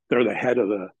 They're the head of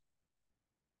the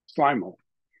slime mold.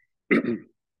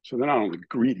 So they're not only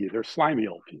greedy, they're slimy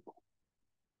old people.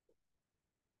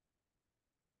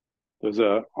 There's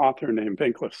an author named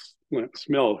Vincent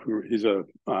Smil, he's a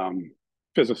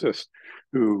physicist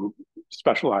who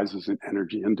specializes in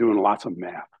energy and doing lots of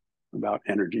math about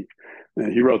energy.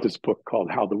 And he wrote this book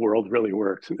called How the World Really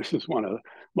Works. And this is one of the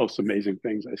most amazing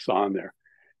things I saw in there.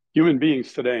 Human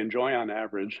beings today enjoy on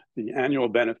average the annual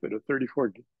benefit of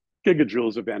 34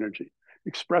 gigajoules of energy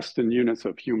expressed in units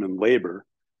of human labor.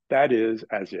 That is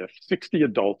as if 60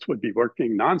 adults would be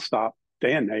working nonstop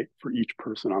day and night for each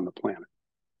person on the planet.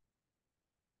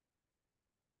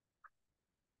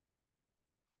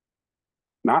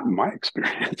 Not in my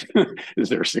experience is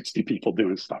there 60 people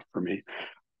doing stuff for me,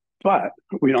 but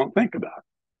we don't think about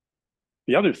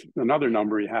it. Another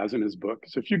number he has in his book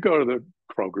is if you go to the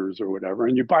Kroger's or whatever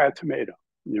and you buy a tomato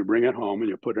and you bring it home and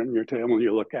you put it on your table and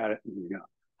you look at it and you go,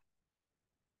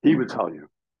 he would tell you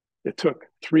it took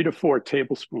 3 to 4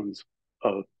 tablespoons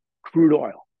of crude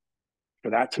oil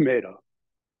for that tomato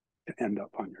to end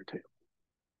up on your table.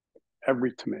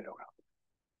 Every tomato out.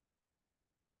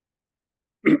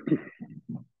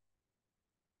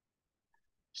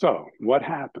 So what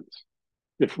happens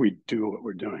if we do what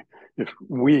we're doing? If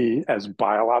we, as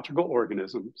biological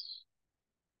organisms,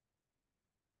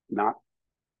 not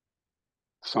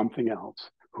something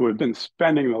else, who have been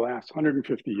spending the last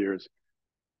 150 years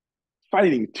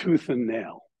fighting tooth and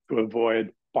nail to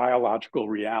avoid biological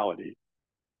reality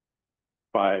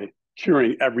by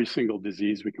curing every single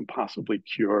disease we can possibly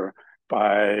cure,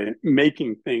 by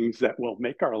making things that will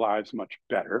make our lives much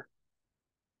better,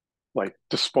 like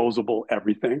disposable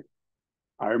everything.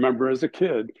 I remember as a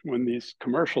kid when these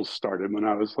commercials started when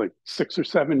I was like 6 or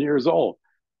 7 years old.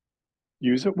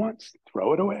 Use it once,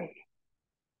 throw it away.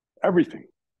 Everything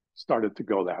started to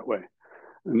go that way.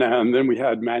 And then we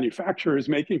had manufacturers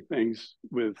making things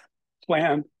with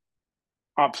planned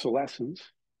obsolescence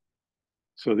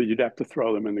so that you'd have to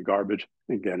throw them in the garbage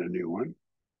and get a new one.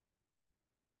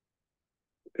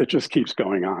 It just keeps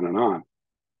going on and on.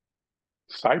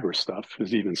 Cyber stuff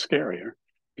is even scarier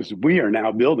because we are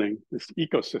now building this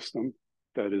ecosystem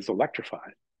that is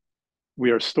electrified.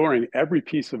 We are storing every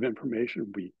piece of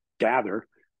information we gather,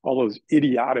 all those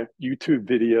idiotic YouTube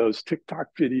videos, TikTok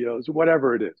videos,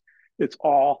 whatever it is. It's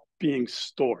all being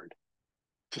stored.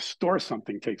 To store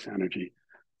something takes energy.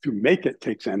 To make it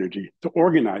takes energy. To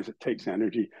organize it takes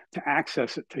energy. To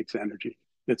access it takes energy.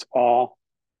 It's all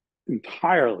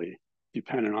entirely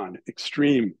dependent on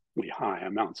extremely high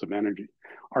amounts of energy.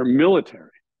 Our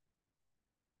military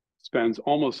spends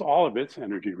almost all of its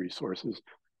energy resources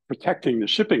protecting the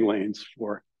shipping lanes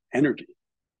for energy.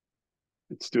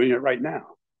 It's doing it right now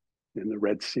in the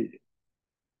Red Sea.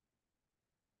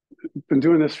 It's been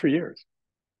doing this for years.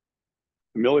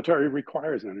 The military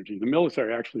requires energy. The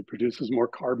military actually produces more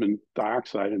carbon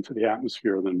dioxide into the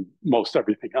atmosphere than most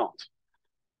everything else.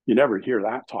 You never hear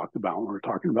that talked about when we're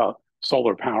talking about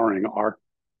solar powering our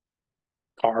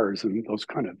cars and those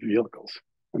kind of vehicles.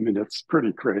 I mean, it's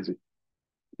pretty crazy.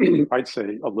 I'd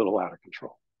say a little out of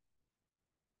control.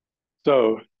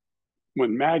 So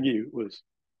when Maggie was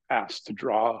asked to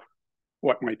draw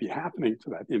what might be happening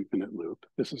to that infinite loop,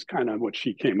 this is kind of what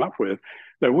she came up with,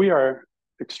 that we are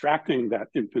extracting that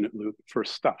infinite loop for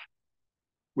stuff.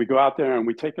 We go out there and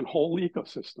we take in whole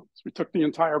ecosystems. We took the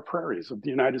entire prairies of the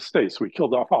United States. We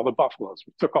killed off all the buffaloes.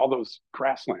 We took all those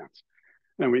grasslands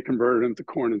and we converted them to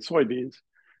corn and soybeans.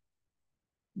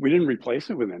 We didn't replace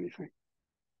it with anything.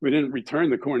 We didn't return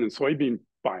the corn and soybean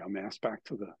biomass back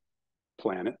to the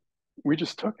planet. We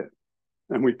just took it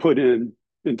and we put in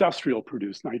industrial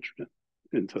produced nitrogen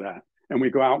into that. And we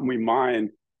go out and we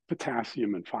mine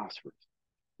potassium and phosphorus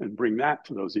and bring that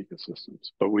to those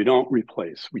ecosystems. But we don't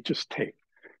replace, we just take.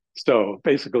 So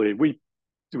basically we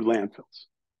do landfills.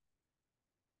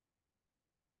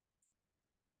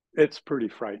 It's pretty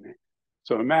frightening.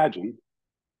 So imagine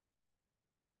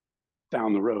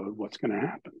down the road what's going to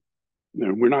happen.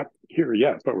 We're not here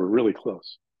yet, but we're really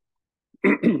close.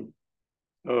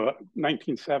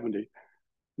 1970,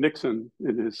 Nixon,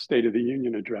 in his State of the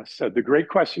Union address, said, "The great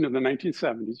question of the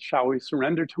 1970s, shall we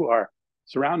surrender to our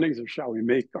surroundings or shall we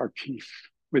make our peace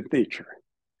with nature?"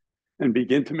 and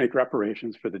begin to make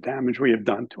reparations for the damage we have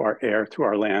done to our air, to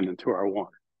our land, and to our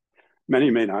water.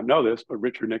 Many may not know this, but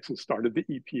Richard Nixon started the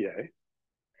EPA,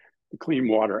 the Clean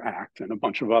Water Act, and a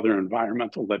bunch of other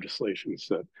environmental legislations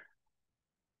that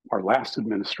our last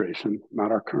administration,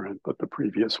 not our current, but the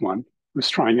previous one, was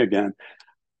trying again,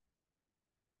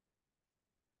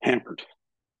 hampered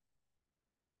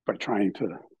by trying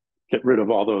to get rid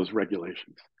of all those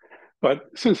regulations. But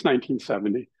since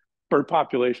 1970, bird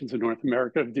populations in North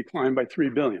America have declined by 3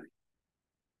 billion.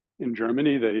 In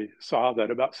Germany, they saw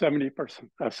that about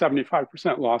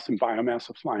 75% loss in biomass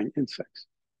of flying insects.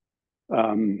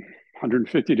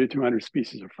 150 to 200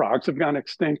 species of frogs have gone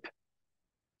extinct.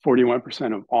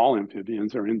 41% of all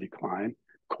amphibians are in decline.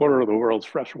 A quarter of the world's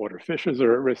freshwater fishes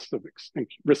are at risk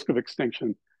of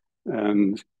extinction.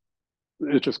 And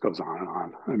it just goes on and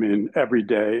on. I mean, every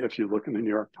day, if you look in the New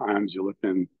York Times, you look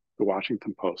in the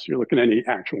Washington Post, you look in any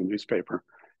actual newspaper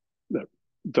that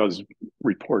does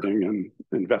reporting and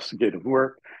investigative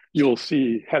work, you'll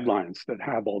see headlines that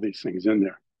have all these things in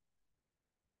there.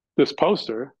 This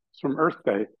poster is from Earth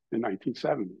Day in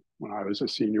 1970, when I was a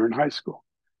senior in high school,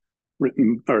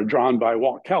 written or drawn by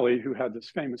Walt Kelly, who had this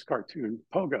famous cartoon,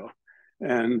 Pogo.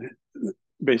 And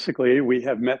basically, we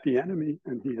have met the enemy,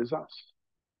 and he is us,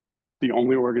 the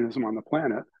only organism on the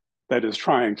planet that is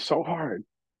trying so hard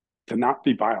to not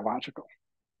be biological.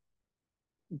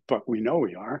 But we know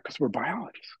we are because we're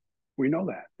biologists. We know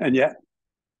that. And yet,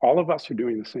 all of us are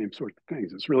doing the same sort of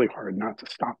things. It's really hard not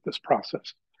to stop this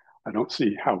process. I don't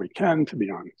see how we can, to be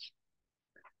honest.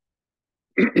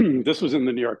 This was in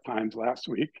the New York Times last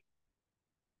week.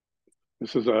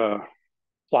 This is a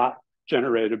plot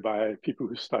generated by people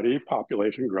who study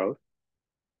population growth.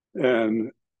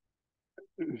 And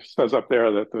it says up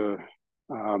there that the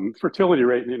fertility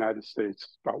rate in the United States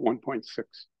is about 1.6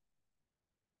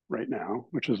 right now,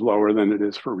 which is lower than it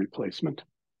is for replacement.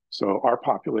 So our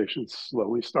population is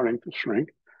slowly starting to shrink.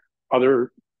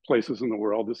 Other places in the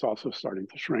world, it's also starting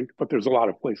to shrink, but there's a lot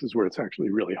of places where it's actually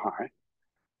really high.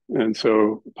 And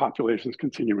so the population is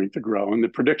continuing to grow. And the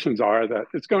predictions are that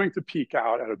it's going to peak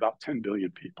out at about 10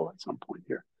 billion people at some point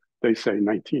here. They say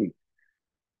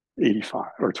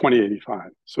 1985 or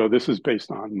 2085. So this is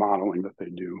based on modeling that they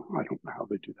do. I don't know how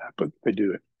they do that, but they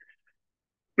do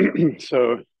it.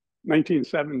 So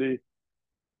 1970,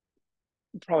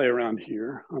 probably around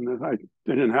here. They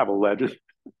didn't have a legend.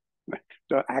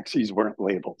 The axes weren't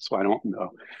labeled, so I don't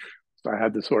know. So I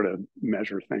had to sort of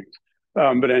measure things.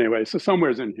 But anyway, so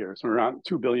somewhere's in here. So around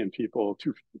 2 billion people,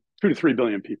 2 to 3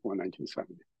 billion people in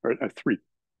 1970, or 3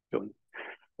 billion.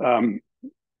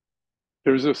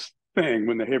 There's this thing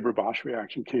when the Haber-Bosch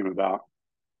reaction came about.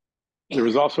 There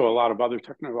was also a lot of other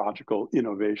technological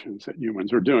innovations that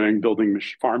humans were doing, building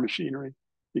farm machinery,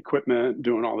 equipment,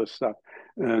 doing all this stuff.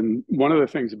 And one of the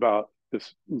things about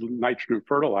this nitrogen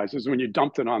fertilizer is when you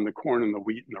dumped it on the corn and the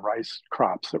wheat and the rice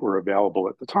crops that were available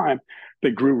at the time,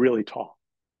 they grew really tall.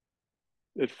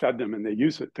 It fed them and they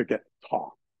used it to get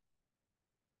tall.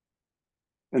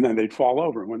 And then they'd fall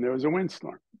over when there was a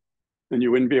windstorm and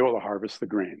you wouldn't be able to harvest the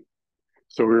grain.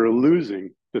 So we were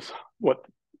losing what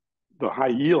the high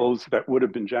yields that would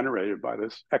have been generated by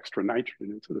this extra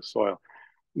nitrogen into the soil.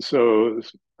 And so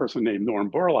this person named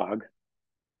Norm Borlaug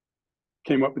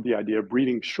came up with the idea of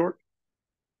breeding short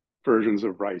versions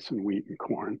of rice and wheat and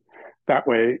corn. That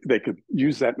way they could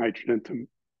use that nitrogen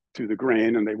to the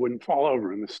grain and they wouldn't fall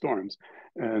over in the storms.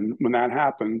 And when that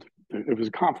happened, it was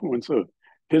a confluence of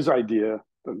his idea,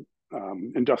 the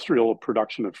industrial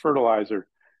production of fertilizer,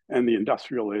 and the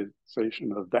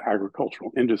industrialization of the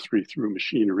agricultural industry through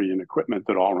machinery and equipment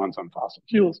that all runs on fossil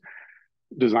fuels,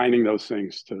 designing those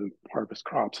things to harvest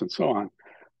crops and so on,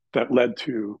 that led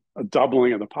to a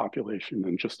doubling of the population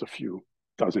in just a few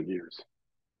dozen years.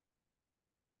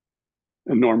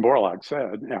 And Norm Borlaug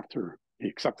said, after he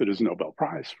accepted his Nobel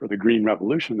Prize for the Green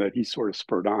Revolution, that he sort of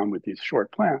spurred on with these short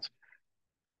plants,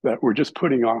 that we're just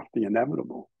putting off the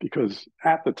inevitable, because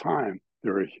at the time,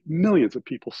 there were millions of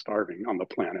people starving on the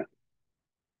planet.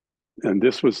 And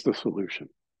this was the solution: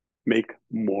 make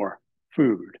more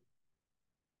food.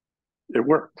 It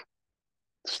worked.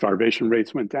 Starvation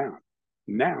rates went down.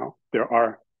 Now there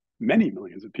are many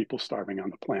millions of people starving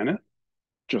on the planet,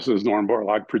 just as Norm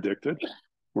Borlaug predicted.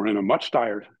 We're in a much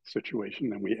dire situation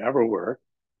than we ever were.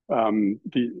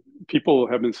 The people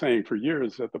have been saying for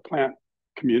years that the plant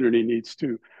community needs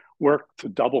to work to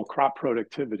double crop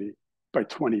productivity by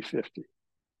 2050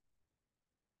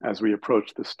 as we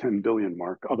approach this 10 billion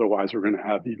mark. Otherwise, we're going to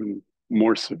have even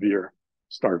more severe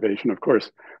starvation. Of course,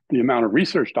 the amount of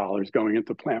research dollars going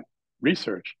into plant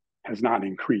research has not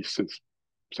increased since,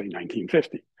 say,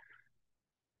 1950.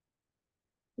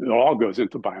 It all goes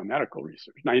into biomedical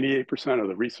research. 98% of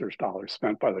the research dollars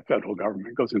spent by the federal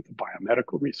government goes into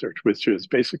biomedical research, which is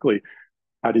basically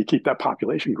how do you keep that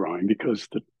population growing? Because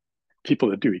the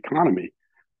people that do economy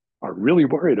are really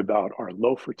worried about our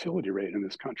low fertility rate in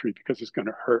this country because it's going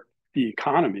to hurt the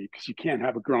economy, because you can't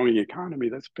have a growing economy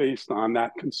that's based on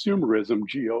that consumerism,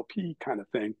 GOP kind of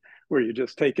thing, where you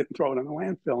just take it and throw it in the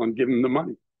landfill and give them the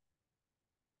money.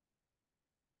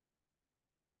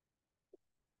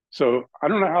 So I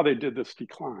don't know how they did this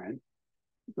decline.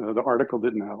 The article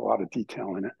didn't have a lot of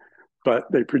detail in it,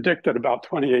 but they predict that about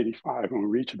 2085, when we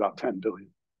reach about 10 billion,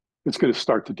 it's going to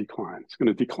start to decline. It's going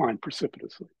to decline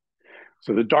precipitously.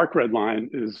 So the dark red line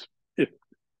is if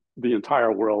the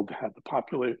entire world had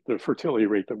the fertility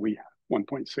rate that we have,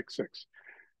 1.66. It's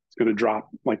going to drop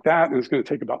like that, and it's going to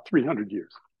take about 300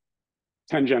 years,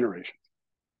 10 generations.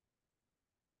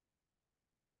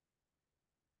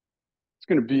 It's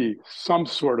going to be some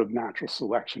sort of natural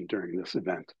selection during this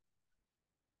event,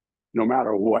 no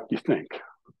matter what you think.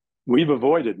 We've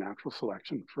avoided natural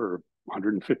selection for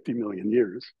 150 million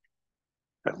years,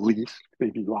 at least,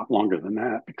 maybe a lot longer than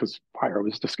that, because fire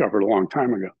was discovered a long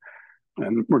time ago.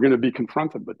 And we're going to be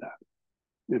confronted with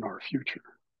that in our future.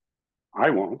 I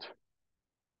won't.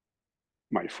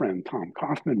 My friend Tom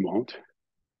Kaufman won't.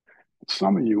 But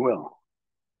some of you will,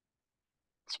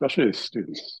 especially as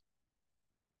students.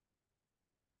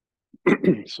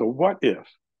 So what if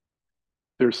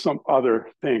there's some other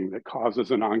thing that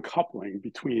causes an uncoupling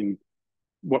between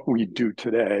what we do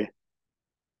today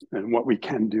and what we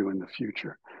can do in the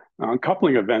future? Now,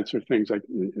 uncoupling events are things like,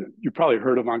 you probably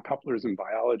heard of uncouplers in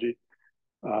biology.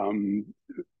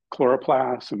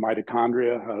 Chloroplasts and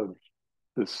mitochondria have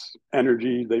this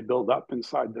energy they build up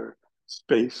inside their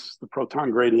space, the proton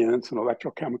gradients and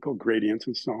electrochemical gradients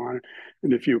and so on.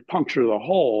 And if you puncture the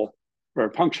hole or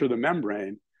puncture the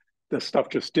membrane, the stuff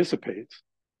just dissipates.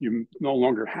 You no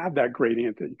longer have that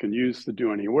gradient that you can use to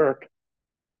do any work,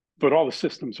 but all the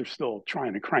systems are still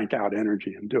trying to crank out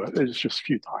energy and do it. It's just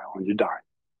futile and you die.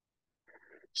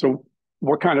 So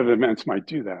what kind of events might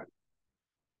do that?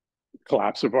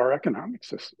 Collapse of our economic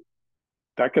system.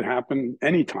 That could happen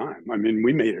anytime. I mean,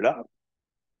 we made it up.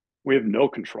 We have no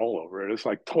control over it. It's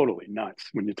like totally nuts.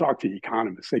 When you talk to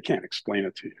economists, they can't explain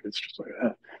it to you. It's just like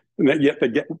that. And yet they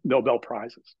get Nobel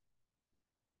Prizes.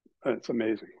 It's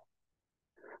amazing.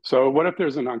 So what if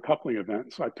there's an uncoupling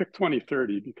event? So I picked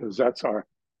 2030 because that's our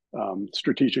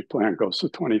strategic plan goes to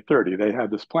 2030. They had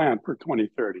this plan for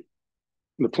 2030.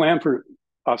 And the plan for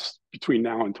us between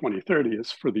now and 2030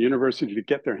 is for the university to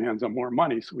get their hands on more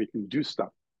money so we can do stuff.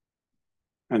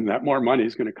 And that more money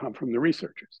is going to come from the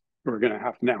researchers. We're going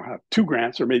to now have 2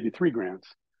 grants or maybe 3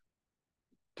 grants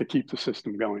to keep the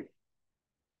system going.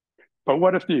 But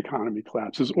what if the economy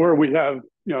collapses, or we have,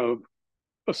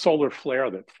 a solar flare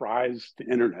that fries the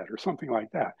internet or something like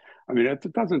that? I mean, it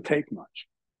doesn't take much.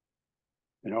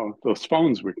 Those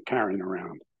phones we're carrying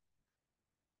around.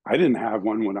 I didn't have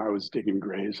one when I was digging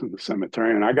graves in the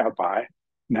cemetery, and I got by.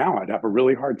 Now I'd have a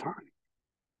really hard time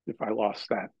if I lost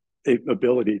that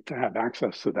ability to have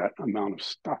access to that amount of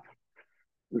stuff.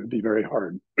 It would be very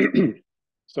hard.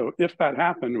 So if that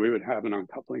happened, we would have an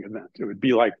uncoupling event. It would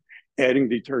be like adding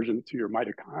detergent to your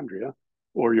mitochondria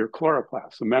or your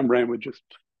chloroplast. The membrane would just,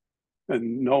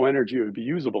 and no energy would be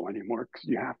usable anymore because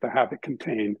you have to have it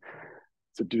contained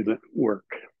to do the work.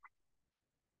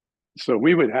 So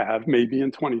we would have maybe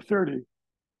in 2030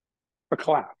 a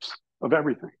collapse of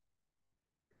everything.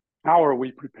 How are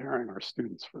we preparing our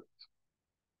students for this?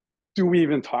 Do we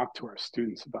even talk to our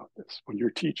students about this? When you're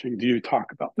teaching, do you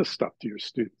talk about this stuff to your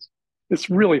students? It's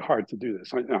really hard to do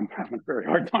this. I'm having a very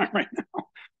hard time right now.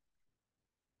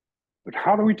 But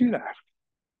how do we do that?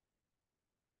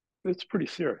 It's pretty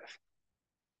serious.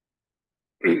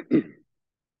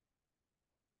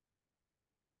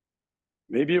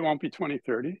 Maybe it won't be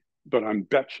 2030, but I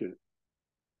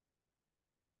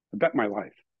bet my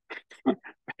life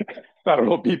that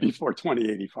it'll be before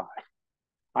 2085.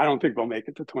 I don't think we'll make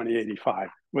it to 2085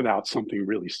 without something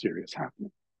really serious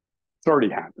happening. It's already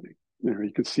happening.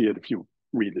 You can see it if you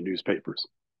read the newspapers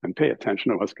and pay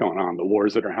attention to what's going on, the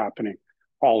wars that are happening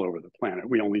all over the planet.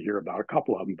 We only hear about a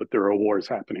couple of them, but there are wars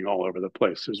happening all over the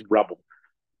place. There's rebel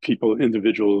people,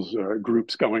 individuals,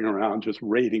 groups going around just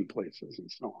raiding places and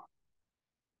so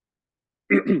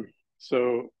on.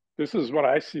 So this is what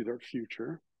I see their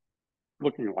future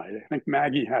looking like. I think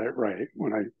Maggie had it right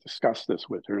when I discussed this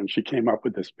with her, and she came up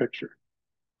with this picture.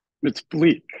 It's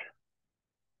bleak.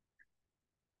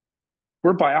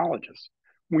 We're biologists.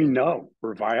 We know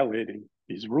we're violating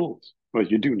these rules. Well,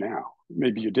 you do now.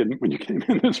 Maybe you didn't when you came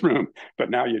in this room, but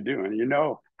now you do. And you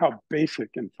know how basic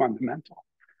and fundamental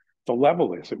the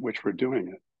level is at which we're doing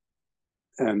it.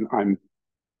 And I'm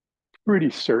pretty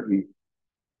certain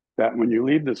that when you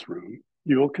leave this room,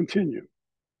 you will continue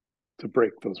to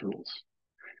break those rules.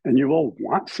 And you will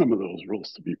want some of those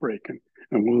rules to be broken,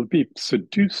 and will be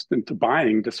seduced into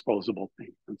buying disposable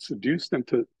things and seduced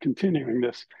into continuing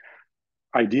this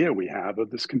idea we have of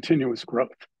this continuous growth.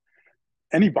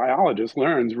 Any biologist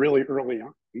learns really early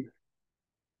on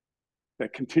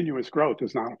that continuous growth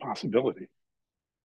is not a possibility.